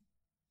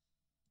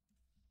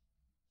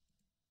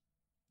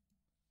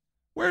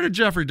 Where did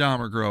Jeffrey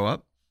Dahmer grow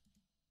up?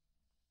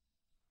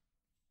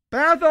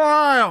 Bath,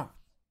 Ohio.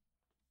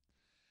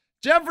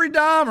 Jeffrey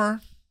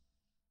Dahmer,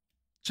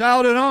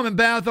 childhood home in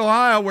Bath,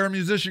 Ohio, where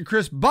musician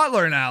Chris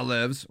Butler now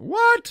lives.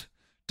 What?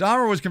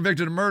 Dahmer was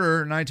convicted of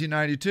murder in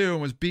 1992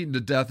 and was beaten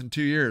to death in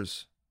 2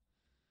 years.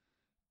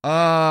 Let's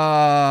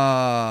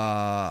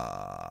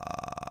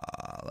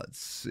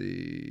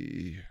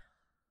see.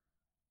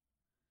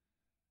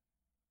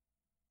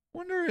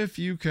 Wonder if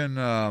you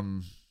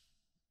can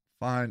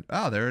find.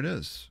 Oh, there it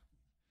is.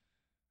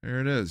 There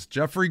it is.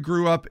 Jeffrey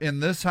grew up in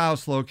this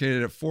house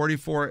located at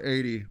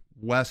 4480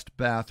 West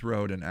Bath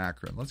Road in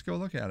Akron. Let's go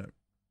look at it.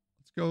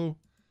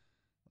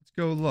 Let's go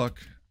look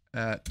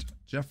at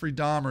Jeffrey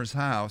Dahmer's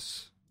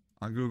house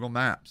on Google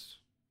Maps.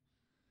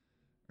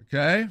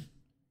 Okay?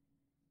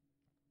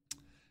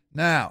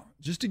 Now,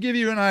 just to give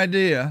you an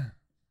idea.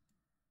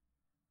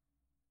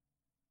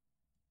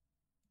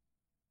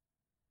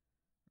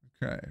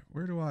 Okay,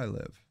 where do I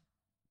live?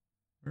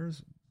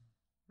 Where's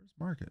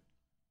Market?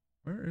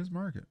 Where is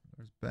Market?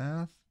 There's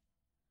Bath.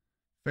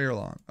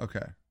 Fairlawn.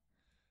 Okay.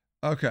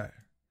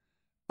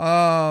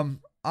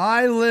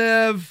 I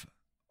live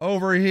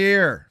over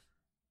here.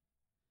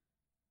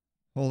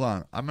 Hold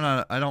on.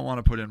 I don't want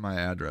to put in my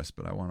address,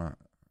 but I want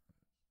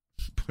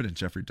to put in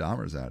Jeffrey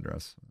Dahmer's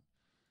address.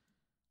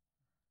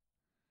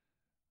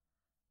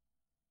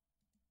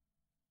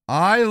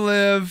 I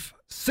live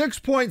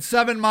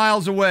 6.7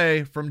 miles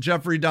away from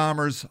Jeffrey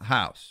Dahmer's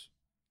house.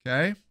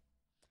 Okay?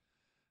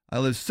 I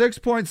live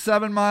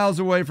 6.7 miles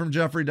away from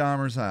Jeffrey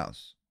Dahmer's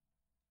house.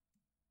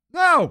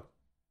 No!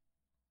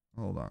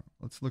 Hold on.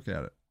 Let's look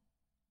at it.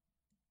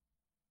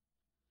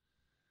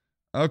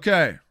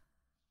 Okay.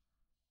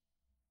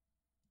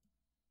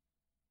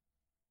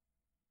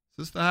 Is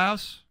this the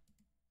house?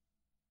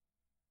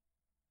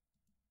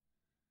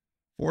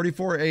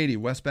 4480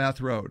 West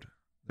Bath Road.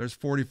 There's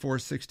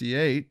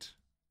 4468.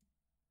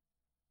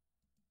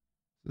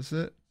 Is this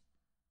it?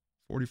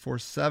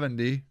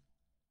 4470.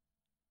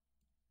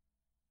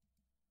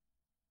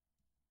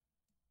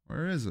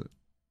 Where is it?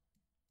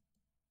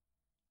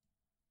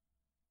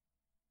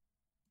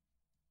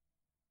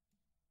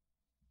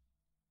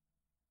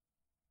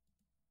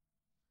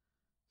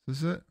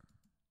 Is this it?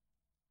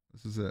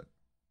 This is it.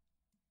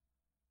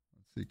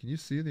 Let's see. Can you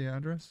see the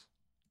address?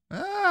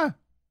 Ah!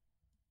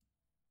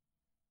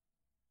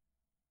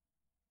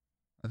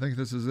 I think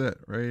this is it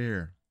right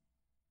here.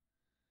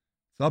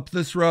 It's up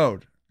this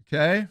road.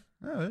 Okay?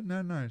 Oh, isn't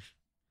that nice?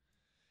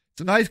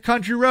 It's a nice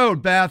country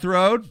road, Bath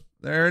Road.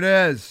 There it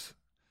is.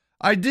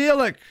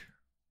 Idyllic.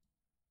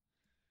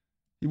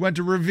 He went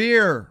to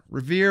Revere.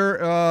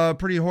 Revere,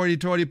 pretty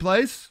hoity-toity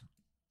place.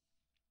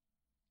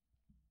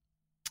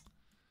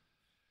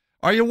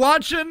 Are you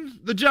watching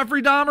the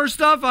Jeffrey Dahmer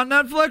stuff on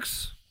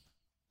Netflix?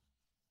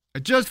 I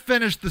just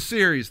finished the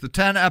series, the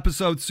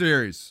 10-episode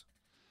series.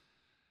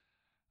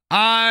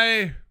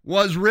 I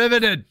was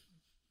riveted.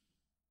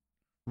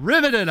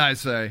 Riveted, I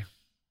say.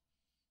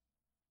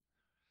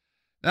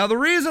 Now, the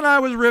reason I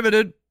was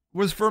riveted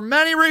was for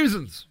many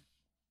reasons.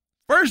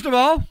 First of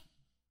all,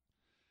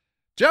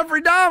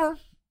 Jeffrey Dahmer,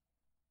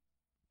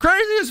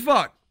 crazy as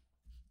fuck.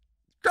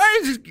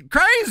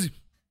 Crazy.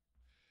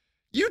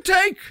 You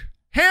take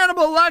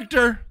Hannibal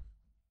Lecter.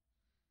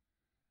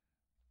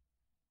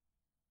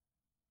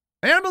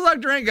 Hannibal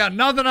Lecter ain't got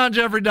nothing on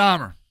Jeffrey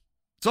Dahmer.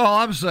 That's all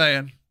I'm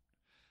saying.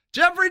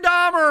 Jeffrey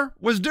Dahmer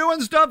was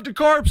doing stuff to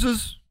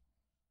corpses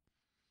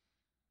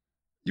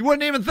you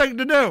wouldn't even think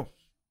to do.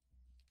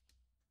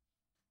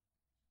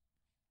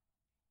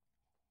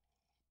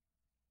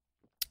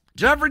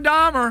 Jeffrey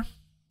Dahmer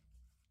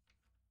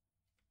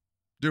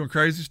doing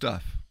crazy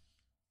stuff.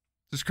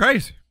 Just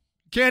crazy.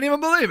 Can't even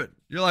believe it.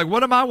 You're like,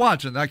 what am I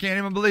watching? I can't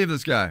even believe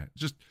this guy.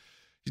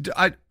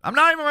 I'm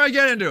not even going to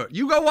get into it.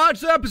 You go watch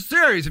the episode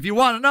series if you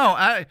want to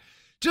know.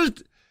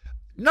 Just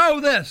know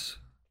this.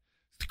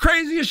 It's the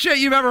craziest shit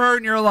you've ever heard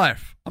in your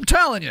life. I'm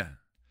telling you.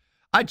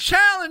 I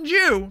challenge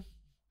you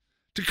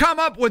to come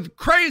up with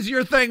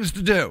crazier things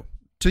to do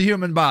to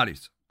human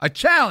bodies. I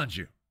challenge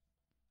you.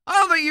 I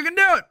don't think you can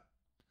do it.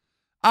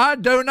 I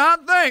do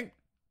not think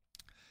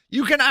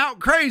you can out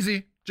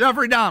crazy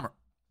Jeffrey Dahmer.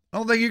 I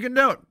don't think you can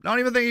do it. I don't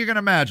even think you can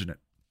imagine it.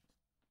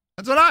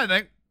 That's what I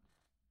think.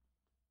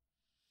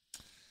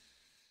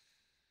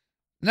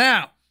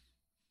 Now,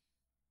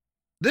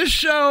 this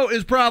show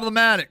is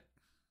problematic.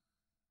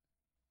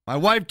 My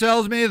wife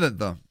tells me that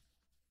the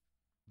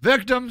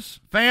victims,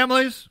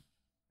 families,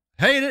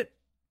 hate it.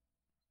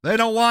 They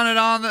don't want it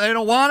on. They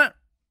don't want it.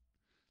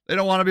 They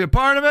don't want to be a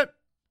part of it.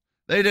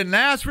 They didn't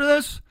ask for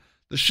this.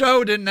 The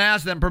show didn't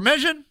ask them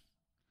permission.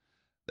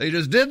 They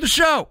just did the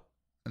show.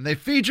 And they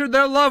featured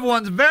their loved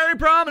ones very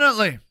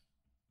prominently.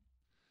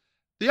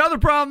 The other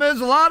problem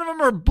is a lot of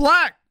them are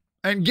black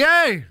and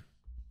gay.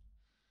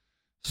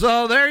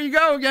 So there you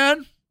go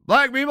again.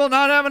 Black people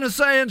not having a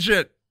say in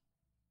shit.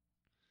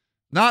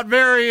 Not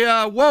very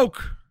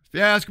woke, if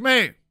you ask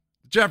me.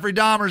 Jeffrey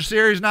Dahmer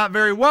series not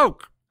very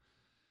woke.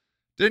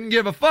 Didn't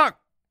give a fuck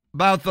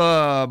about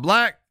the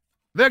black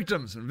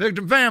victims and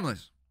victim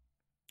families.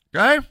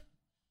 Okay?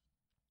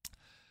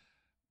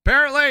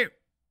 Apparently,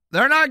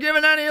 they're not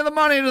giving any of the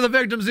money to the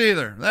victims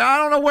either. I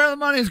don't know where the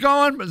money's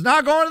going, but it's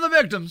not going to the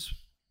victims.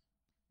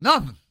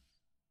 Nothing.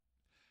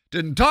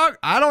 Didn't talk.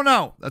 I don't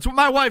know. That's what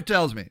my wife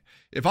tells me.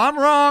 If I'm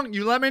wrong,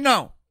 you let me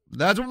know.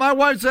 That's what my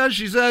wife says.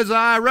 She says,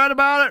 I read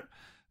about it.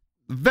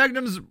 The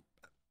victims,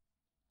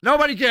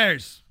 nobody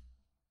cares.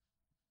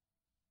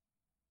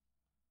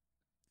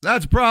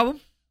 That's a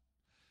problem.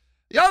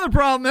 The other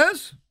problem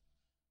is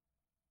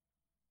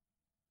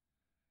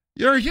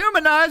you're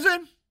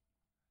humanizing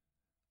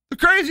the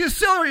craziest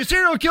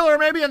serial killer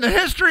maybe in the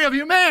history of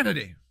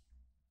humanity.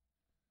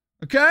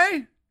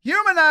 Okay?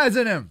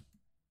 Humanizing him.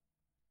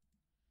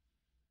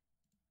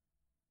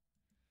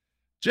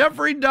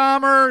 Jeffrey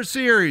Dahmer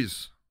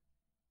series.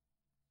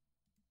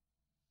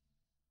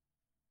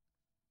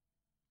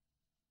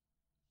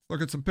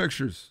 Look at some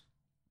pictures.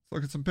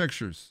 Look at some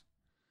pictures.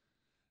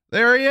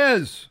 There he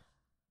is.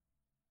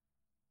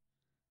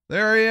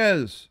 There he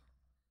is.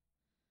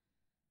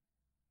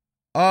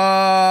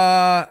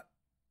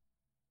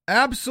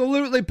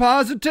 Absolutely,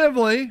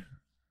 positively,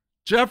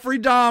 Jeffrey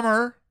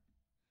Dahmer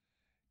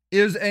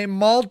is a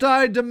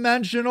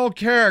multi-dimensional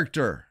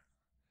character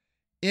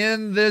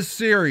in this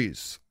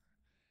series.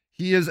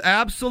 He is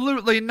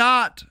absolutely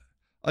not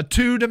a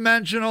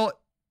two-dimensional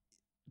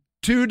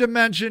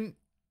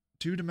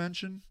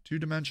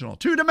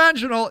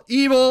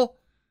evil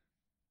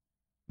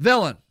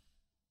villain.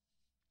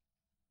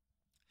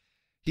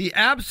 He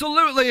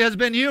absolutely has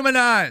been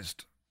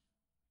humanized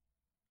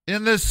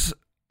in this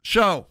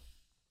show.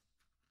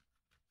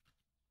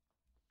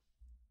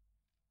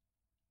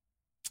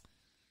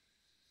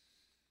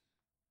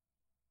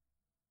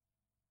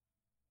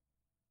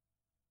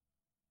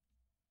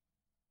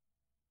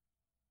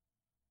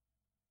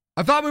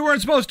 I thought we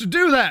weren't supposed to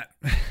do that.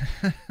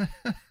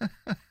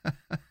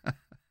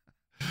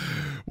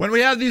 When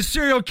we have these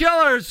serial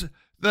killers,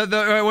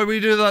 when we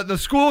do the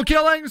school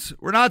killings,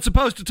 we're not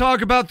supposed to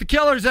talk about the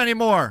killers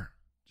anymore.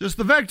 Just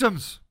the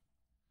victims.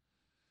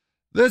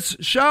 This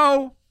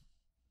show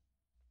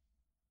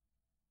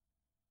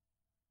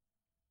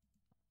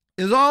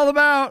is all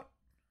about...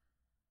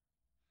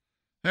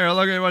 Here,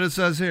 look at what it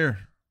says here.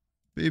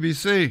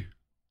 BBC.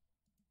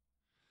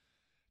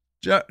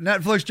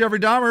 Netflix Jeffrey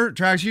Dahmer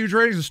attracts huge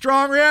ratings and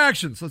strong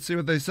reactions. Let's see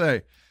what they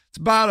say. It's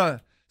about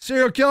a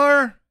serial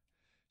killer,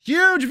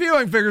 huge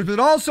viewing figures, but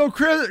also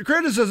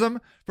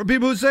criticism from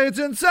people who say it's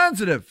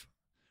insensitive.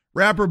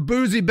 Rapper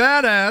Boozy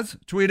Badass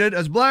tweeted,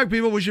 as black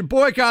people, we should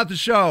boycott the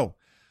show.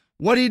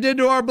 What he did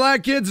to our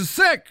black kids is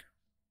sick.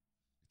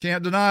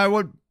 Can't deny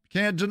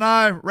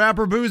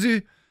rapper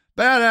Boozy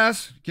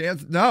Badass.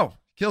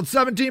 Killed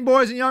 17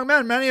 boys and young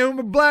men, many of whom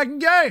were black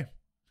and gay.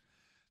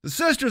 The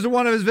sisters of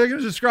one of his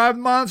victims described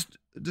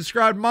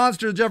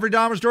monster Jeffrey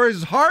Dahmer stories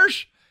as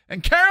harsh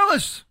and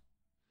careless.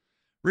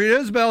 Rita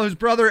Isabel, whose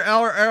brother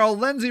Errol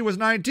Lindsay was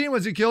 19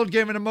 when he killed,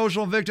 gave an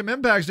emotional victim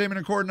impact statement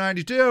in court in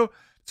 92,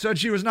 said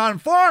she was not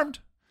informed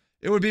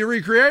it would be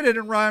recreated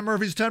in Ryan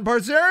Murphy's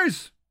 10-part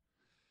series.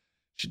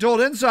 She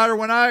told Insider,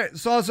 when I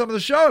saw some of the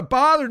show, it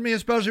bothered me,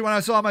 especially when I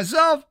saw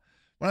myself.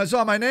 When I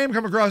saw my name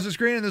come across the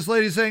screen and this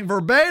lady saying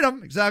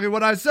verbatim exactly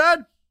what I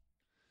said.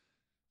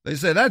 They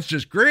say that's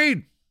just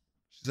greed.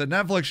 She said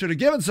Netflix should have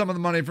given some of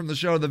the money from the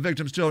show to the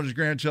victims' children's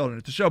grandchildren.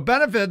 If the show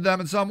benefited them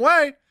in some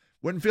way,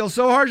 wouldn't feel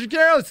so harsh and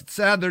careless. It's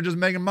sad they're just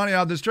making money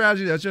out of this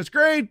tragedy. That's just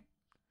greed.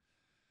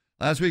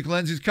 Last week,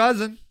 Lindsay's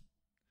cousin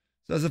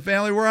says the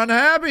family were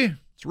unhappy.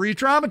 It's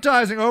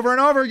re-traumatizing over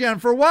and over again.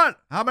 For what?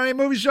 How many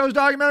movies, shows,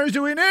 documentaries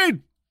do we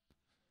need?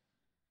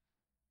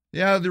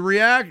 Yeah,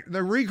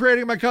 they're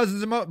recreating my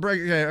cousin's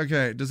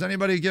Okay. Does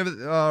anybody give it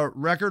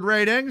record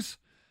ratings?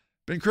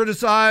 Been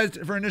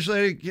criticized for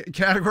initially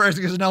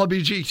categorizing as an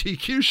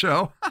LGBTQ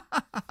show.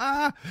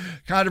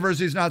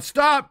 Controversy's not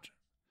stopped.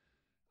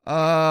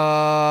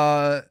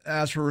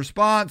 As for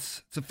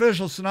response, its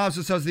official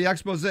synopsis says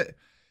the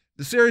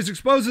series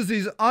exposes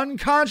these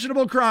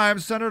unconscionable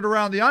crimes centered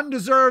around the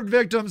undeserved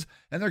victims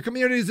and their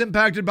communities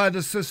impacted by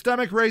the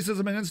systemic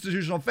racism and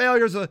institutional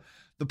failures of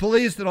the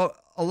police that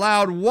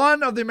allowed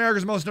one of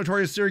America's most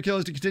notorious serial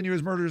killers to continue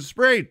his murderous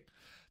spree.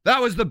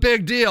 That was the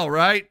big deal,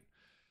 right?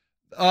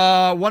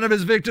 One of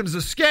his victims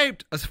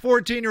escaped, a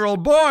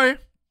 14-year-old boy,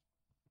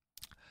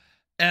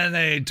 and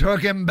they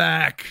took him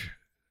back.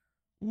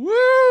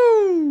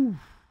 Woo!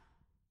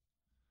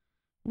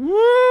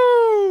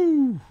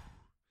 Woo!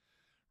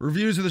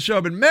 Reviews of the show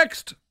have been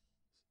mixed,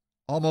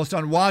 almost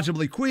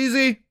unwatchably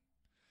queasy.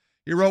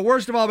 He wrote,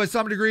 worst of all, by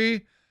some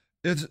degree,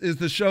 is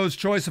the show's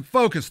choice of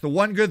focus. The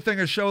one good thing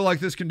a show like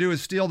this can do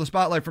is steal the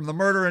spotlight from the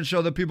murder and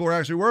show that people were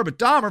actually were. But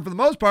Dahmer, for the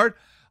most part,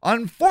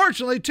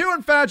 unfortunately, too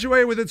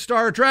infatuated with its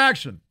star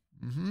attraction.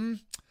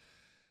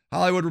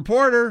 Hollywood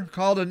Reporter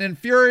called it an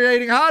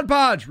infuriating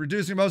hodgepodge,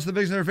 reducing most of the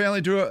victims of their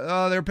family to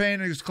their pain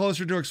is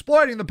closer to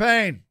exploiting the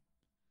pain.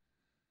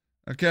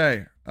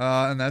 Okay,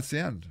 and that's the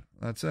end.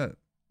 That's it.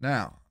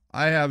 Now,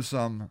 I have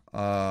some...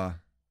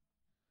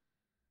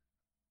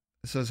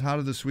 It says, how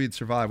did the Swedes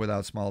survive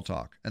without small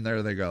talk? And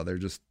there they go. They're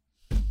just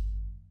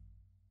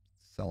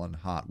selling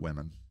hot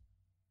women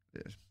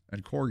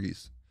and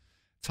corgis.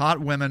 It's hot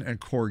women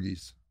and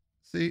corgis.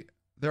 See,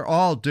 they're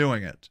all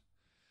doing it.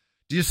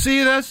 Do you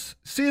see this?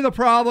 See the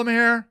problem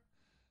here?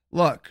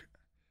 Look,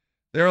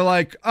 they're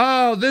like,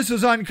 oh, this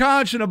is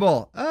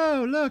unconscionable.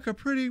 Oh, look, a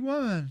pretty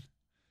woman.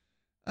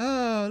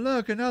 Oh,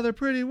 look, another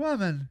pretty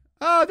woman.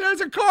 Oh, there's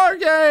a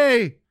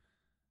corgi.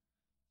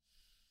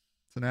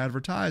 It's an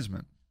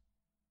advertisement.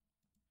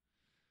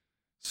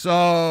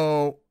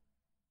 So,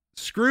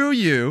 screw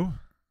you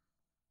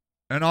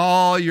and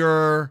all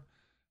your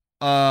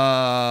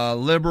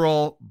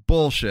liberal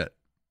bullshit.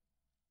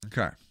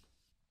 Okay.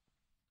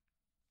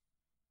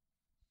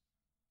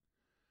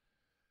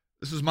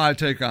 This is my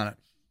take on it.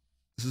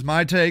 This is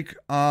my take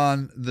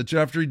on the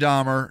Jeffrey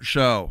Dahmer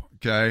show.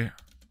 Okay.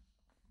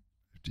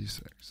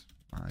 56.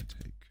 My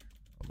take.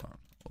 Hold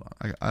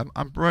on.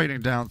 I'm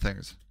writing down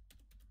things.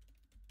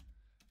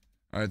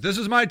 All right. This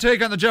is my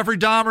take on the Jeffrey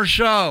Dahmer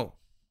show.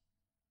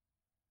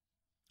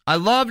 I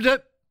loved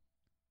it,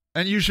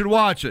 and you should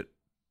watch it.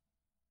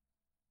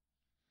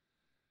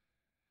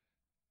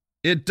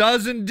 It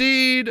does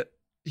indeed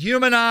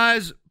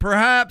humanize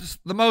perhaps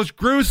the most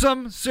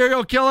gruesome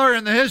serial killer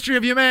in the history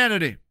of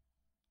humanity.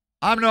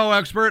 I'm no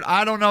expert.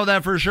 I don't know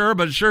that for sure,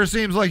 but it sure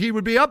seems like he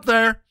would be up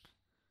there.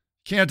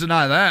 Can't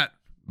deny that.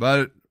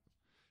 But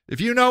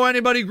if you know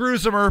anybody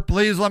gruesomer,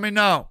 please let me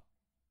know.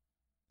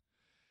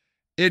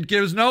 It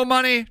gives no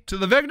money to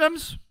the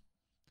victims.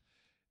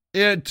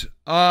 It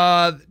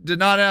did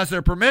not ask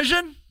their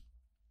permission.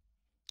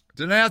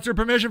 Didn't ask their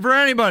permission for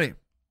anybody.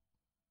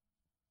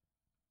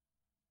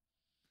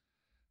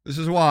 This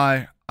is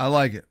why I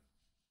like it.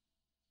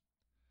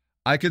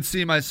 I could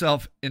see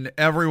myself in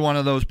every one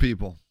of those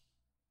people.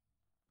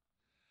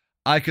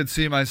 I could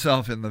see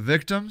myself in the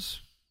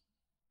victims.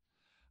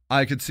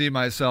 I could see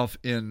myself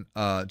in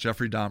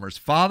Jeffrey Dahmer's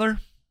father.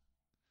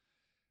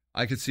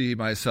 I could see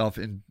myself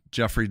in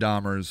Jeffrey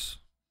Dahmer's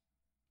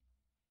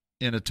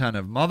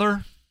inattentive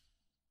mother.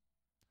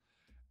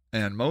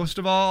 And most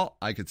of all,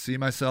 I could see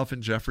myself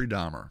in Jeffrey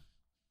Dahmer.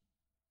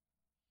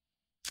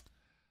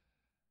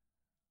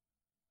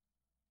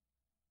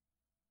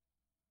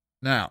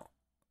 Now,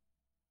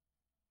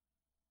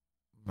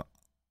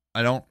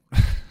 I don't,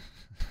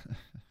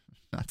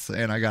 not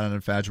saying I got an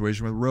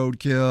infatuation with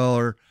roadkill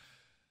or,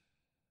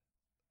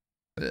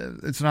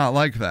 it's not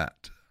like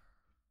that.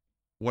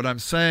 What I'm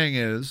saying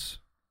is,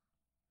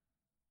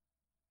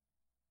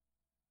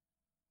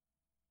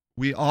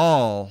 we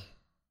all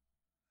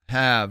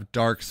have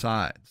dark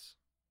sides.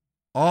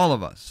 All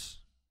of us.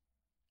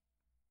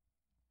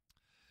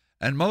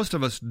 And most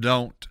of us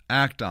don't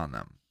act on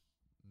them.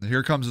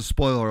 Here comes a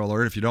spoiler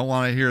alert. If you don't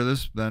want to hear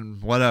this, then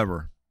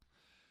whatever.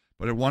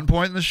 But at one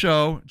point in the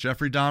show,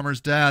 Jeffrey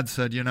Dahmer's dad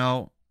said,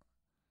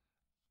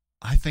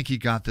 I think he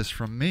got this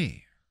from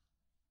me.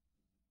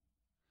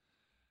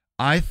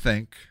 I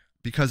think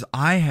because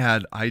I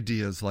had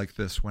ideas like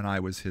this when I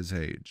was his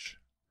age.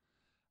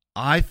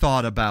 I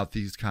thought about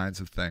these kinds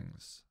of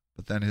things.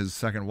 But then his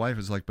second wife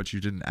is like, but you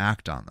didn't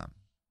act on them.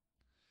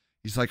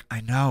 He's like,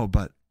 I know,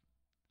 but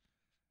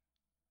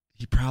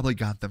he probably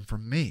got them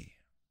from me.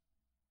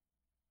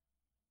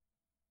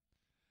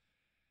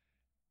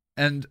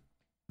 And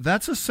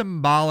that's a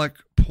symbolic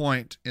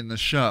point in the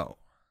show.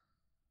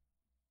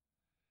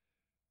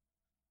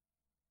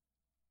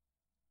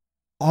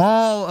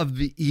 All of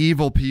the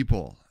evil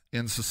people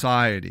in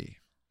society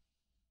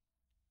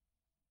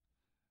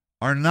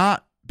are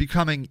not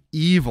becoming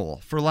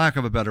evil, for lack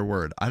of a better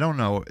word. I don't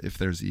know if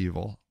there's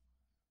evil.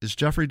 Is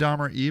Jeffrey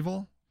Dahmer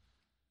evil?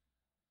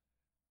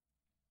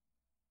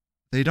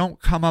 They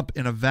don't come up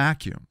in a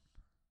vacuum.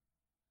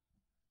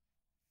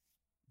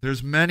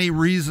 There's many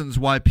reasons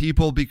why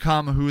people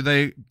become who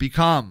they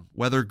become,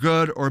 whether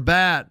good or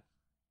bad.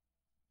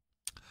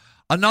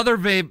 Another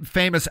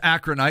famous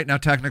Akronite, now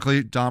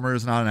technically Dahmer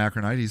is not an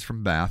Akronite, he's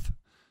from Bath,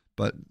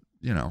 but,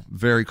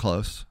 very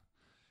close,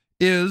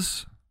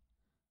 is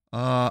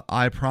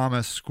I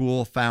Promise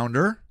School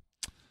founder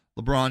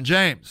LeBron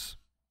James.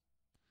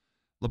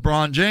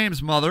 LeBron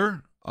James'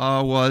 mother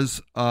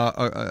was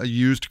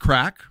used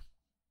crack.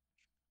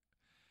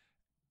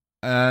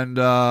 And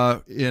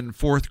in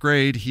fourth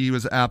grade, he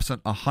was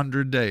absent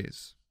 100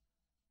 days.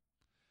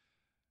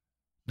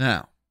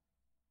 Now,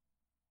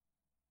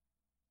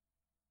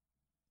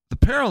 the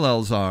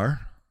parallels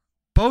are,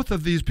 both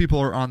of these people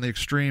are on the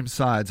extreme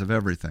sides of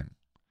everything.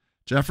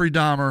 Jeffrey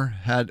Dahmer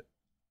had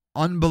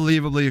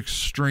unbelievably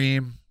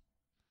extreme,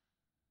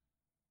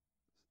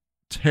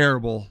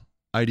 terrible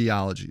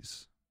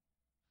ideologies.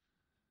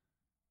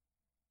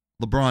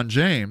 LeBron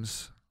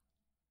James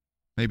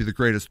may be the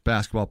greatest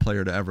basketball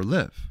player to ever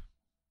live.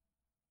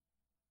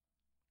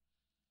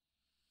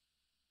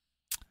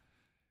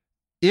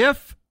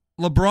 If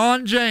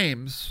LeBron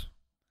James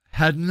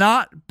had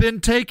not been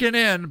taken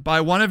in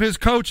by one of his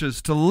coaches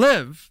to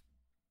live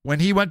when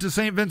he went to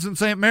St. Vincent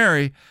St.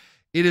 Mary,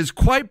 it is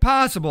quite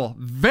possible,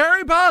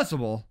 very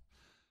possible,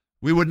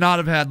 we would not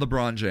have had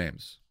LeBron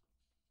James.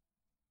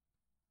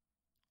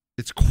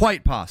 It's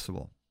quite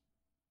possible.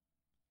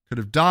 Could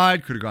have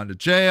died, could have gone to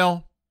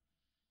jail.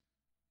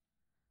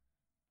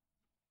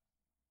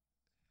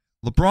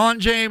 LeBron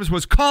James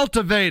was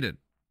cultivated.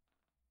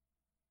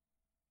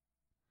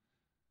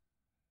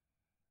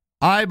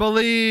 I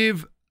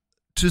believe,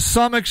 to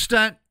some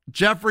extent,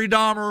 Jeffrey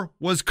Dahmer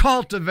was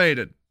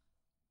cultivated.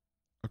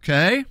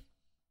 Okay?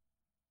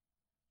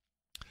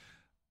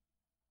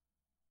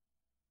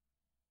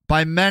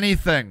 By many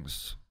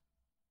things.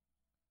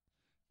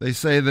 They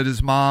say that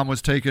his mom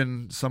was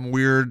taking some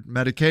weird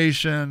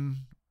medication.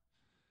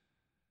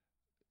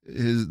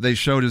 They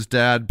showed his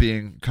dad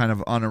being kind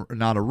of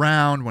not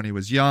around when he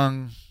was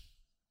young.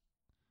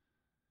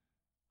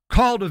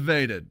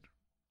 Cultivated.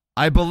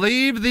 I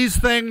believe these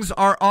things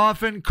are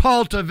often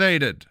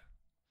cultivated.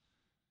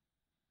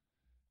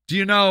 Do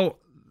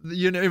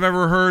you've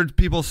ever heard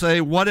people say,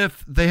 what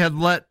if they had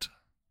let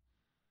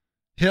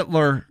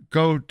Hitler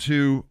go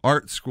to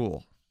art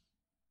school?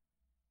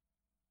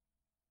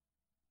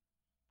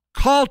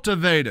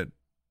 Cultivated.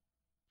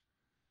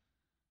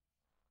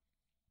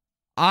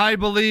 I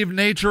believe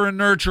nature and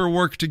nurture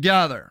work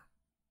together.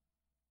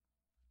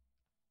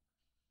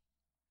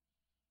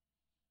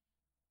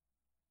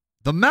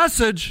 The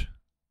message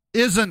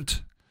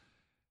isn't,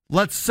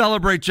 let's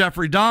celebrate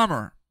Jeffrey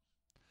Dahmer.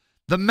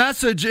 The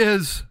message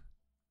is,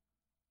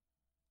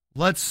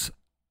 let's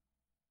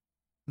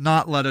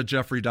not let a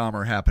Jeffrey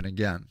Dahmer happen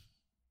again.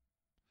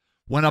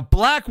 When a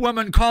black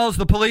woman calls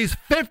the police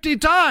 50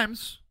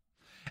 times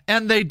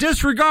and they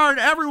disregard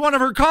every one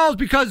of her calls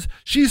because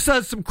she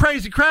says some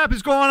crazy crap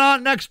is going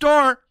on next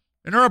door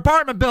in her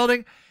apartment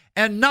building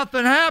and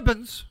nothing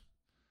happens,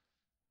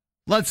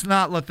 let's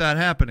not let that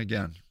happen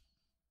again.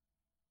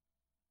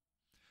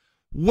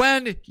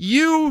 When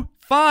you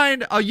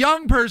find a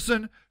young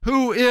person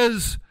who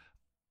is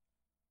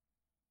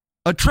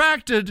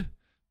attracted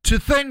to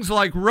things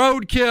like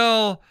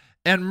roadkill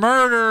and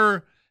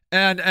murder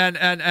and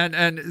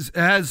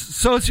has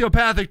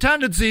sociopathic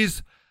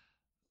tendencies,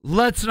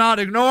 let's not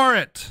ignore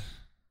it.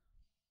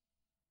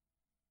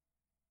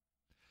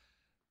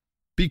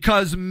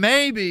 Because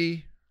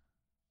maybe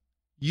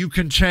you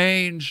can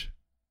change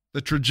the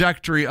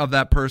trajectory of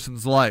that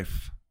person's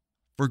life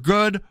for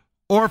good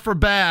or for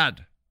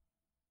bad.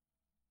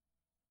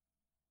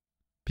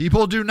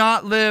 People do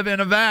not live in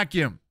a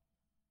vacuum.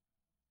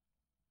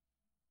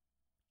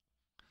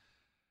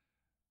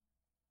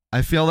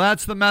 I feel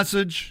that's the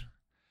message,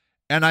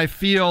 and I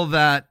feel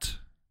that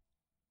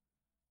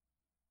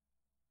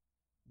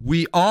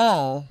we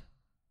all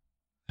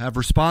have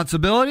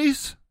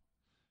responsibilities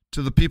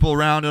to the people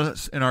around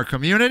us in our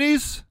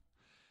communities.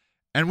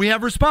 And we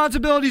have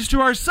responsibilities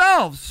to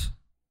ourselves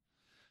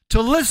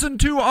to listen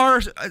to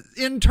our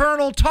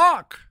internal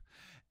talk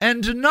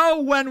and to know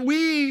when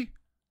we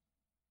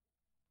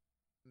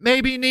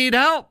maybe need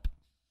help.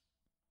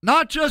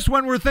 Not just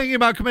when we're thinking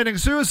about committing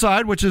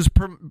suicide, which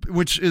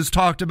is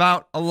talked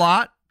about a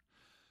lot,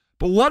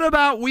 but what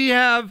about we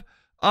have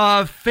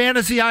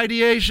fantasy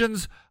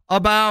ideations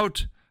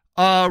about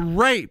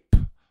rape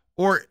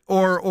or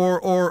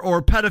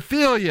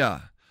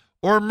pedophilia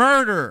or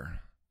murder,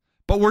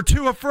 but we're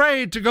too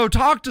afraid to go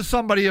talk to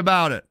somebody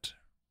about it?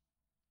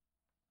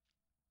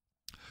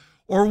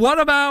 Or what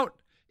about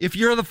if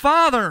you're the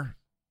father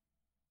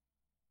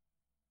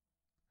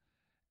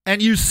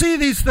and you see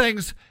these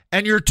things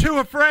and you're too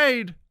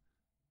afraid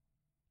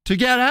to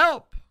get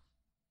help?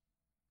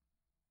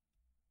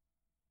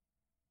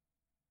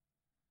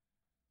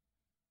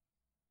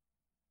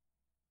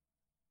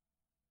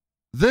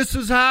 This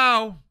is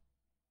how,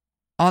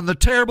 on the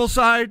terrible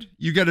side,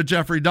 you get a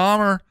Jeffrey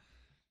Dahmer,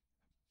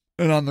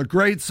 and on the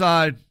great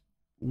side,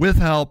 with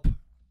help,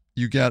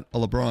 you get a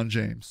LeBron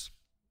James.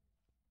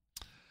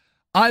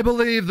 I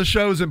believe the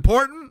show is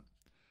important.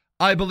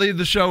 I believe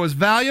the show is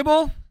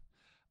valuable.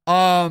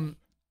 And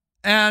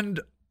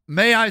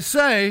may I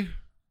say,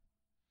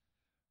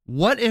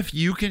 what if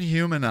you can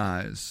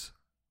humanize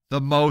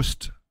the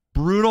most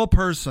brutal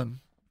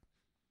person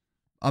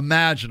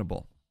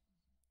imaginable?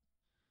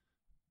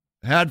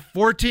 Had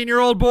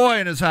 14-year-old boy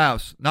in his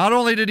house. Not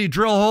only did he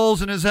drill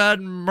holes in his head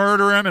and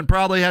murder him and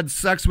probably had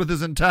sex with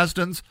his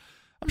intestines,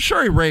 I'm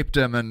sure he raped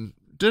him and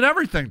did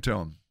everything to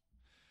him.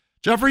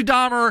 Jeffrey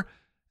Dahmer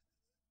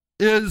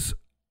is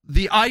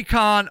the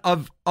icon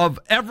of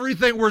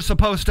everything we're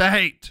supposed to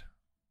hate.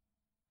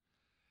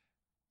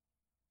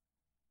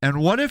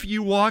 And what if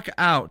you walk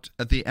out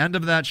at the end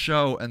of that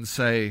show and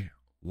say,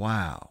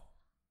 wow,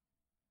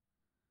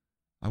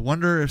 I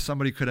wonder if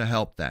somebody could have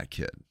helped that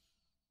kid?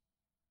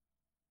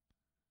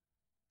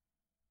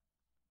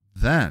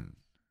 Then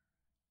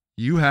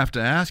you have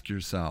to ask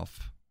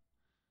yourself,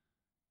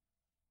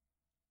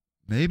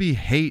 maybe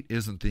hate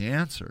isn't the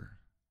answer.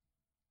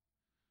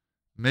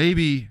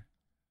 Maybe,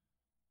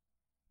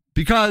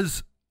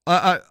 because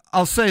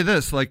I'll say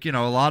this, like, a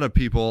lot of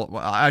people,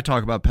 I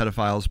talk about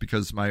pedophiles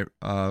because my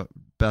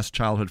best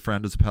childhood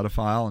friend is a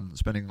pedophile and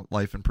spending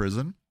life in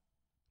prison.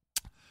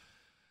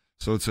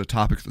 So it's a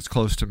topic that's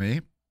close to me.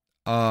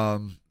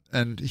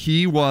 And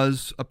he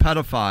was a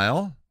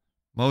pedophile,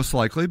 most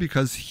likely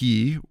because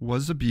he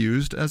was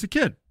abused as a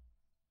kid.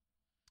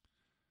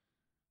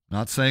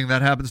 Not saying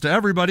that happens to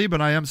everybody, but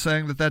I am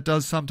saying that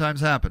does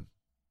sometimes happen.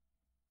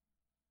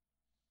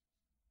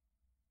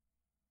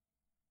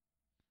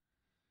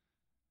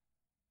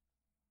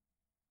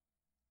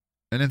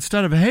 And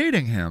instead of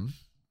hating him,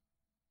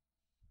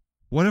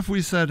 what if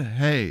we said,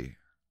 hey,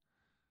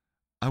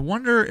 I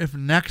wonder if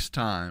next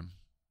time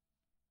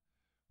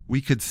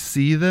we could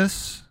see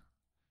this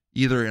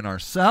either in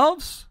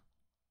ourselves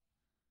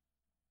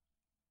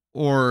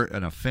or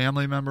in a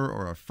family member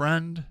or a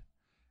friend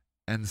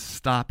and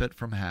stop it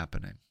from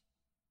happening.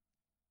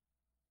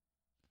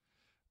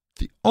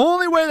 The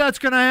only way that's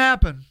going to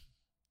happen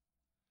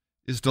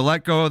is to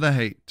let go of the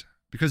hate.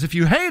 Because if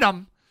you hate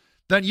them,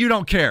 then you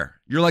don't care.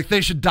 You're like,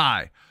 they should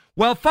die.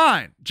 Well,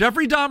 fine.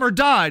 Jeffrey Dahmer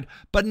died,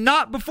 but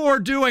not before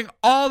doing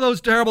all those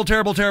terrible,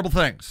 terrible, terrible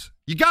things.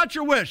 You got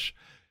your wish.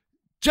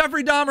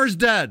 Jeffrey Dahmer's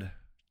dead.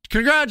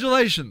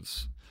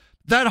 Congratulations.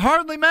 That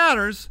hardly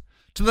matters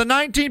to the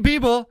 19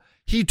 people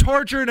he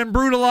tortured and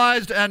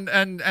brutalized and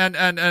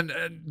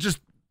just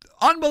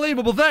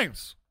unbelievable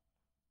things.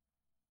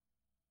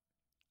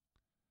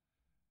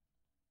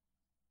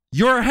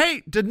 Your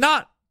hate did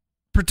not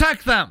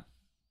protect them.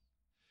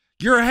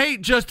 Your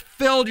hate just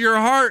filled your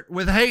heart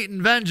with hate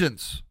and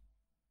vengeance.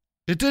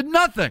 It did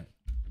nothing.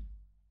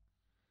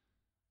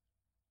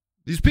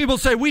 These people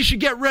say we should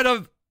get rid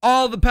of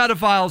all the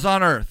pedophiles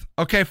on earth.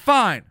 Okay,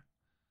 fine.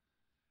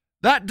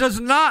 That does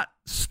not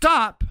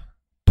stop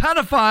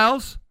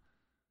pedophiles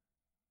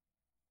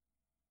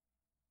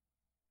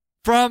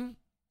from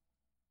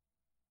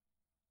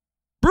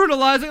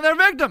brutalizing their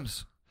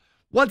victims.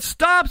 What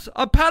stops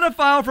a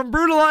pedophile from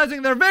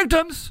brutalizing their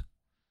victims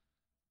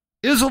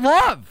is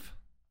love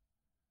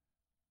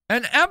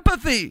and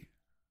empathy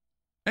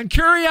and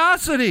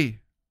curiosity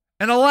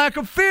and a lack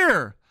of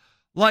fear,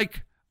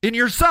 like in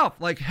yourself.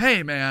 Like,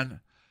 hey,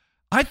 man,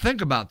 I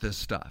think about this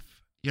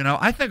stuff.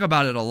 I think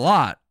about it a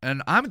lot,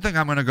 and I think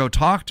I'm going to go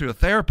talk to a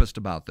therapist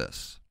about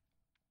this,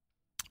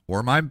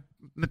 or my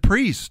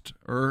priest,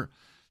 or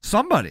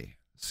somebody.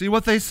 See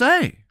what they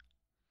say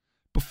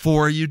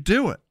before you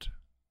do it.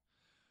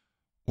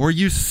 Or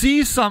you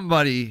see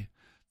somebody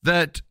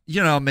that,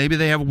 maybe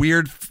they have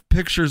weird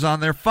pictures on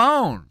their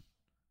phone,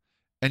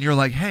 and you're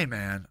like, hey,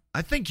 man,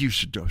 I think you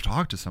should go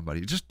talk to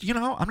somebody. Just,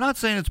 I'm not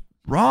saying it's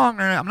wrong,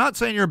 or I'm not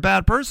saying you're a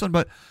bad person,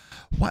 but,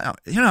 well,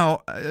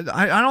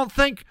 I don't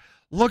think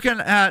looking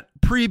at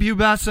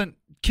prepubescent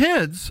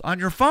kids on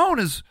your phone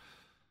is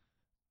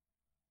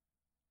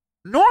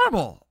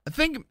normal. I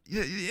think,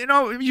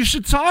 you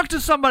should talk to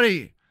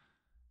somebody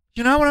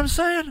You know what I'm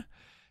saying?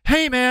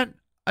 Hey, man,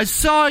 I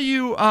saw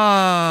you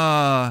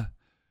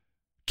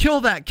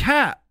kill that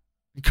cat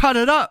and cut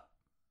it up.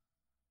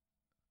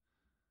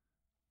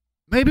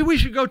 Maybe we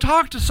should go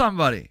talk to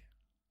somebody.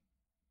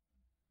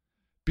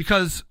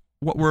 Because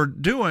what we're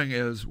doing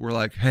is we're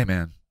like, hey,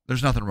 man,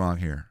 there's nothing wrong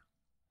here.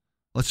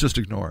 Let's just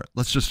ignore it.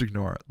 Let's just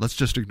ignore it. Let's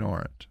just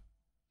ignore it.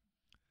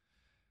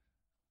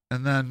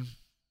 And then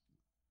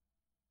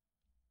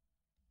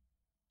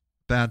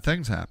bad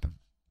things happen.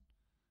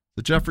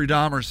 The Jeffrey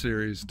Dahmer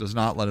series does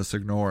not let us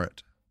ignore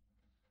it.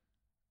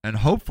 And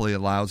hopefully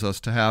allows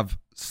us to have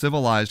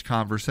civilized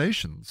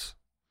conversations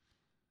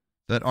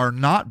that are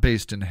not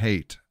based in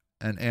hate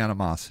and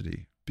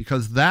animosity,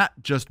 because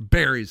that just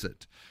buries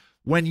it.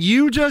 When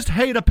you just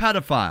hate a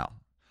pedophile,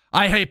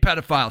 I hate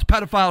pedophiles.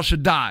 Pedophiles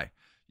should die.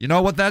 You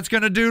know what that's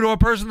going to do to a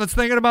person that's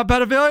thinking about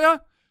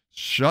pedophilia?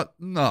 Shut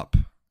up.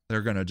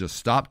 They're going to just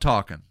stop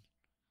talking.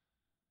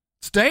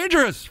 It's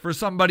dangerous for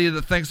somebody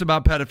that thinks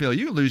about pedophilia.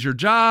 You lose your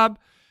job.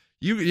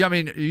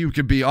 You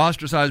could be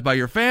ostracized by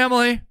your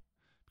family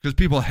because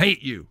people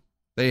hate you.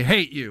 They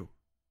hate you.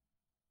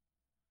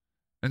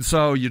 And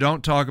so you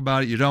don't talk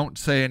about it. You don't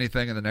say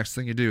anything. And the next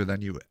thing you do,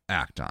 then you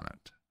act on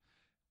it.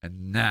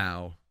 And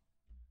now,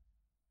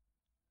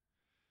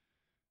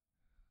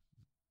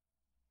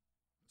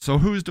 so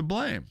who's to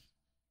blame?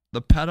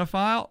 The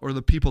pedophile or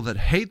the people that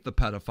hate the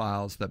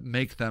pedophiles that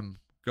make them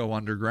go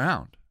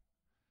underground?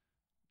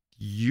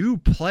 You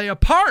play a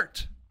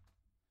part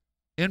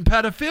in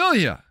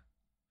pedophilia.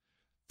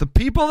 The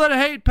people that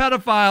hate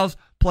pedophiles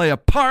play a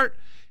part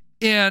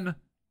in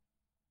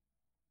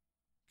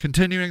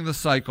continuing the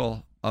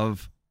cycle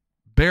of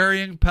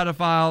burying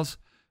pedophiles,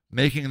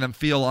 making them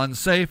feel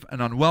unsafe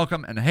and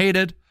unwelcome and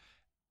hated,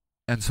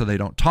 and so they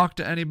don't talk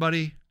to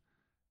anybody,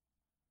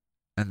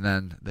 and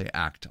then they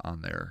act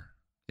on their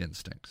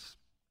instincts.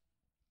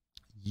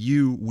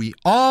 We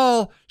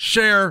all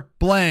share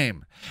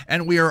blame,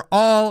 and we are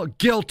all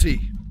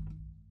guilty.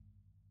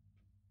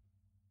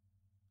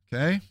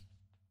 Okay?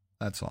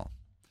 That's all.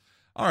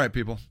 All right,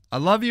 people. I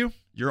love you.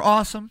 You're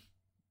awesome.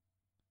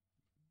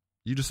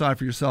 You decide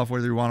for yourself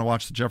whether you want to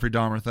watch the Jeffrey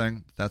Dahmer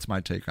thing. That's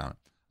my take on it.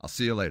 I'll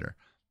see you later.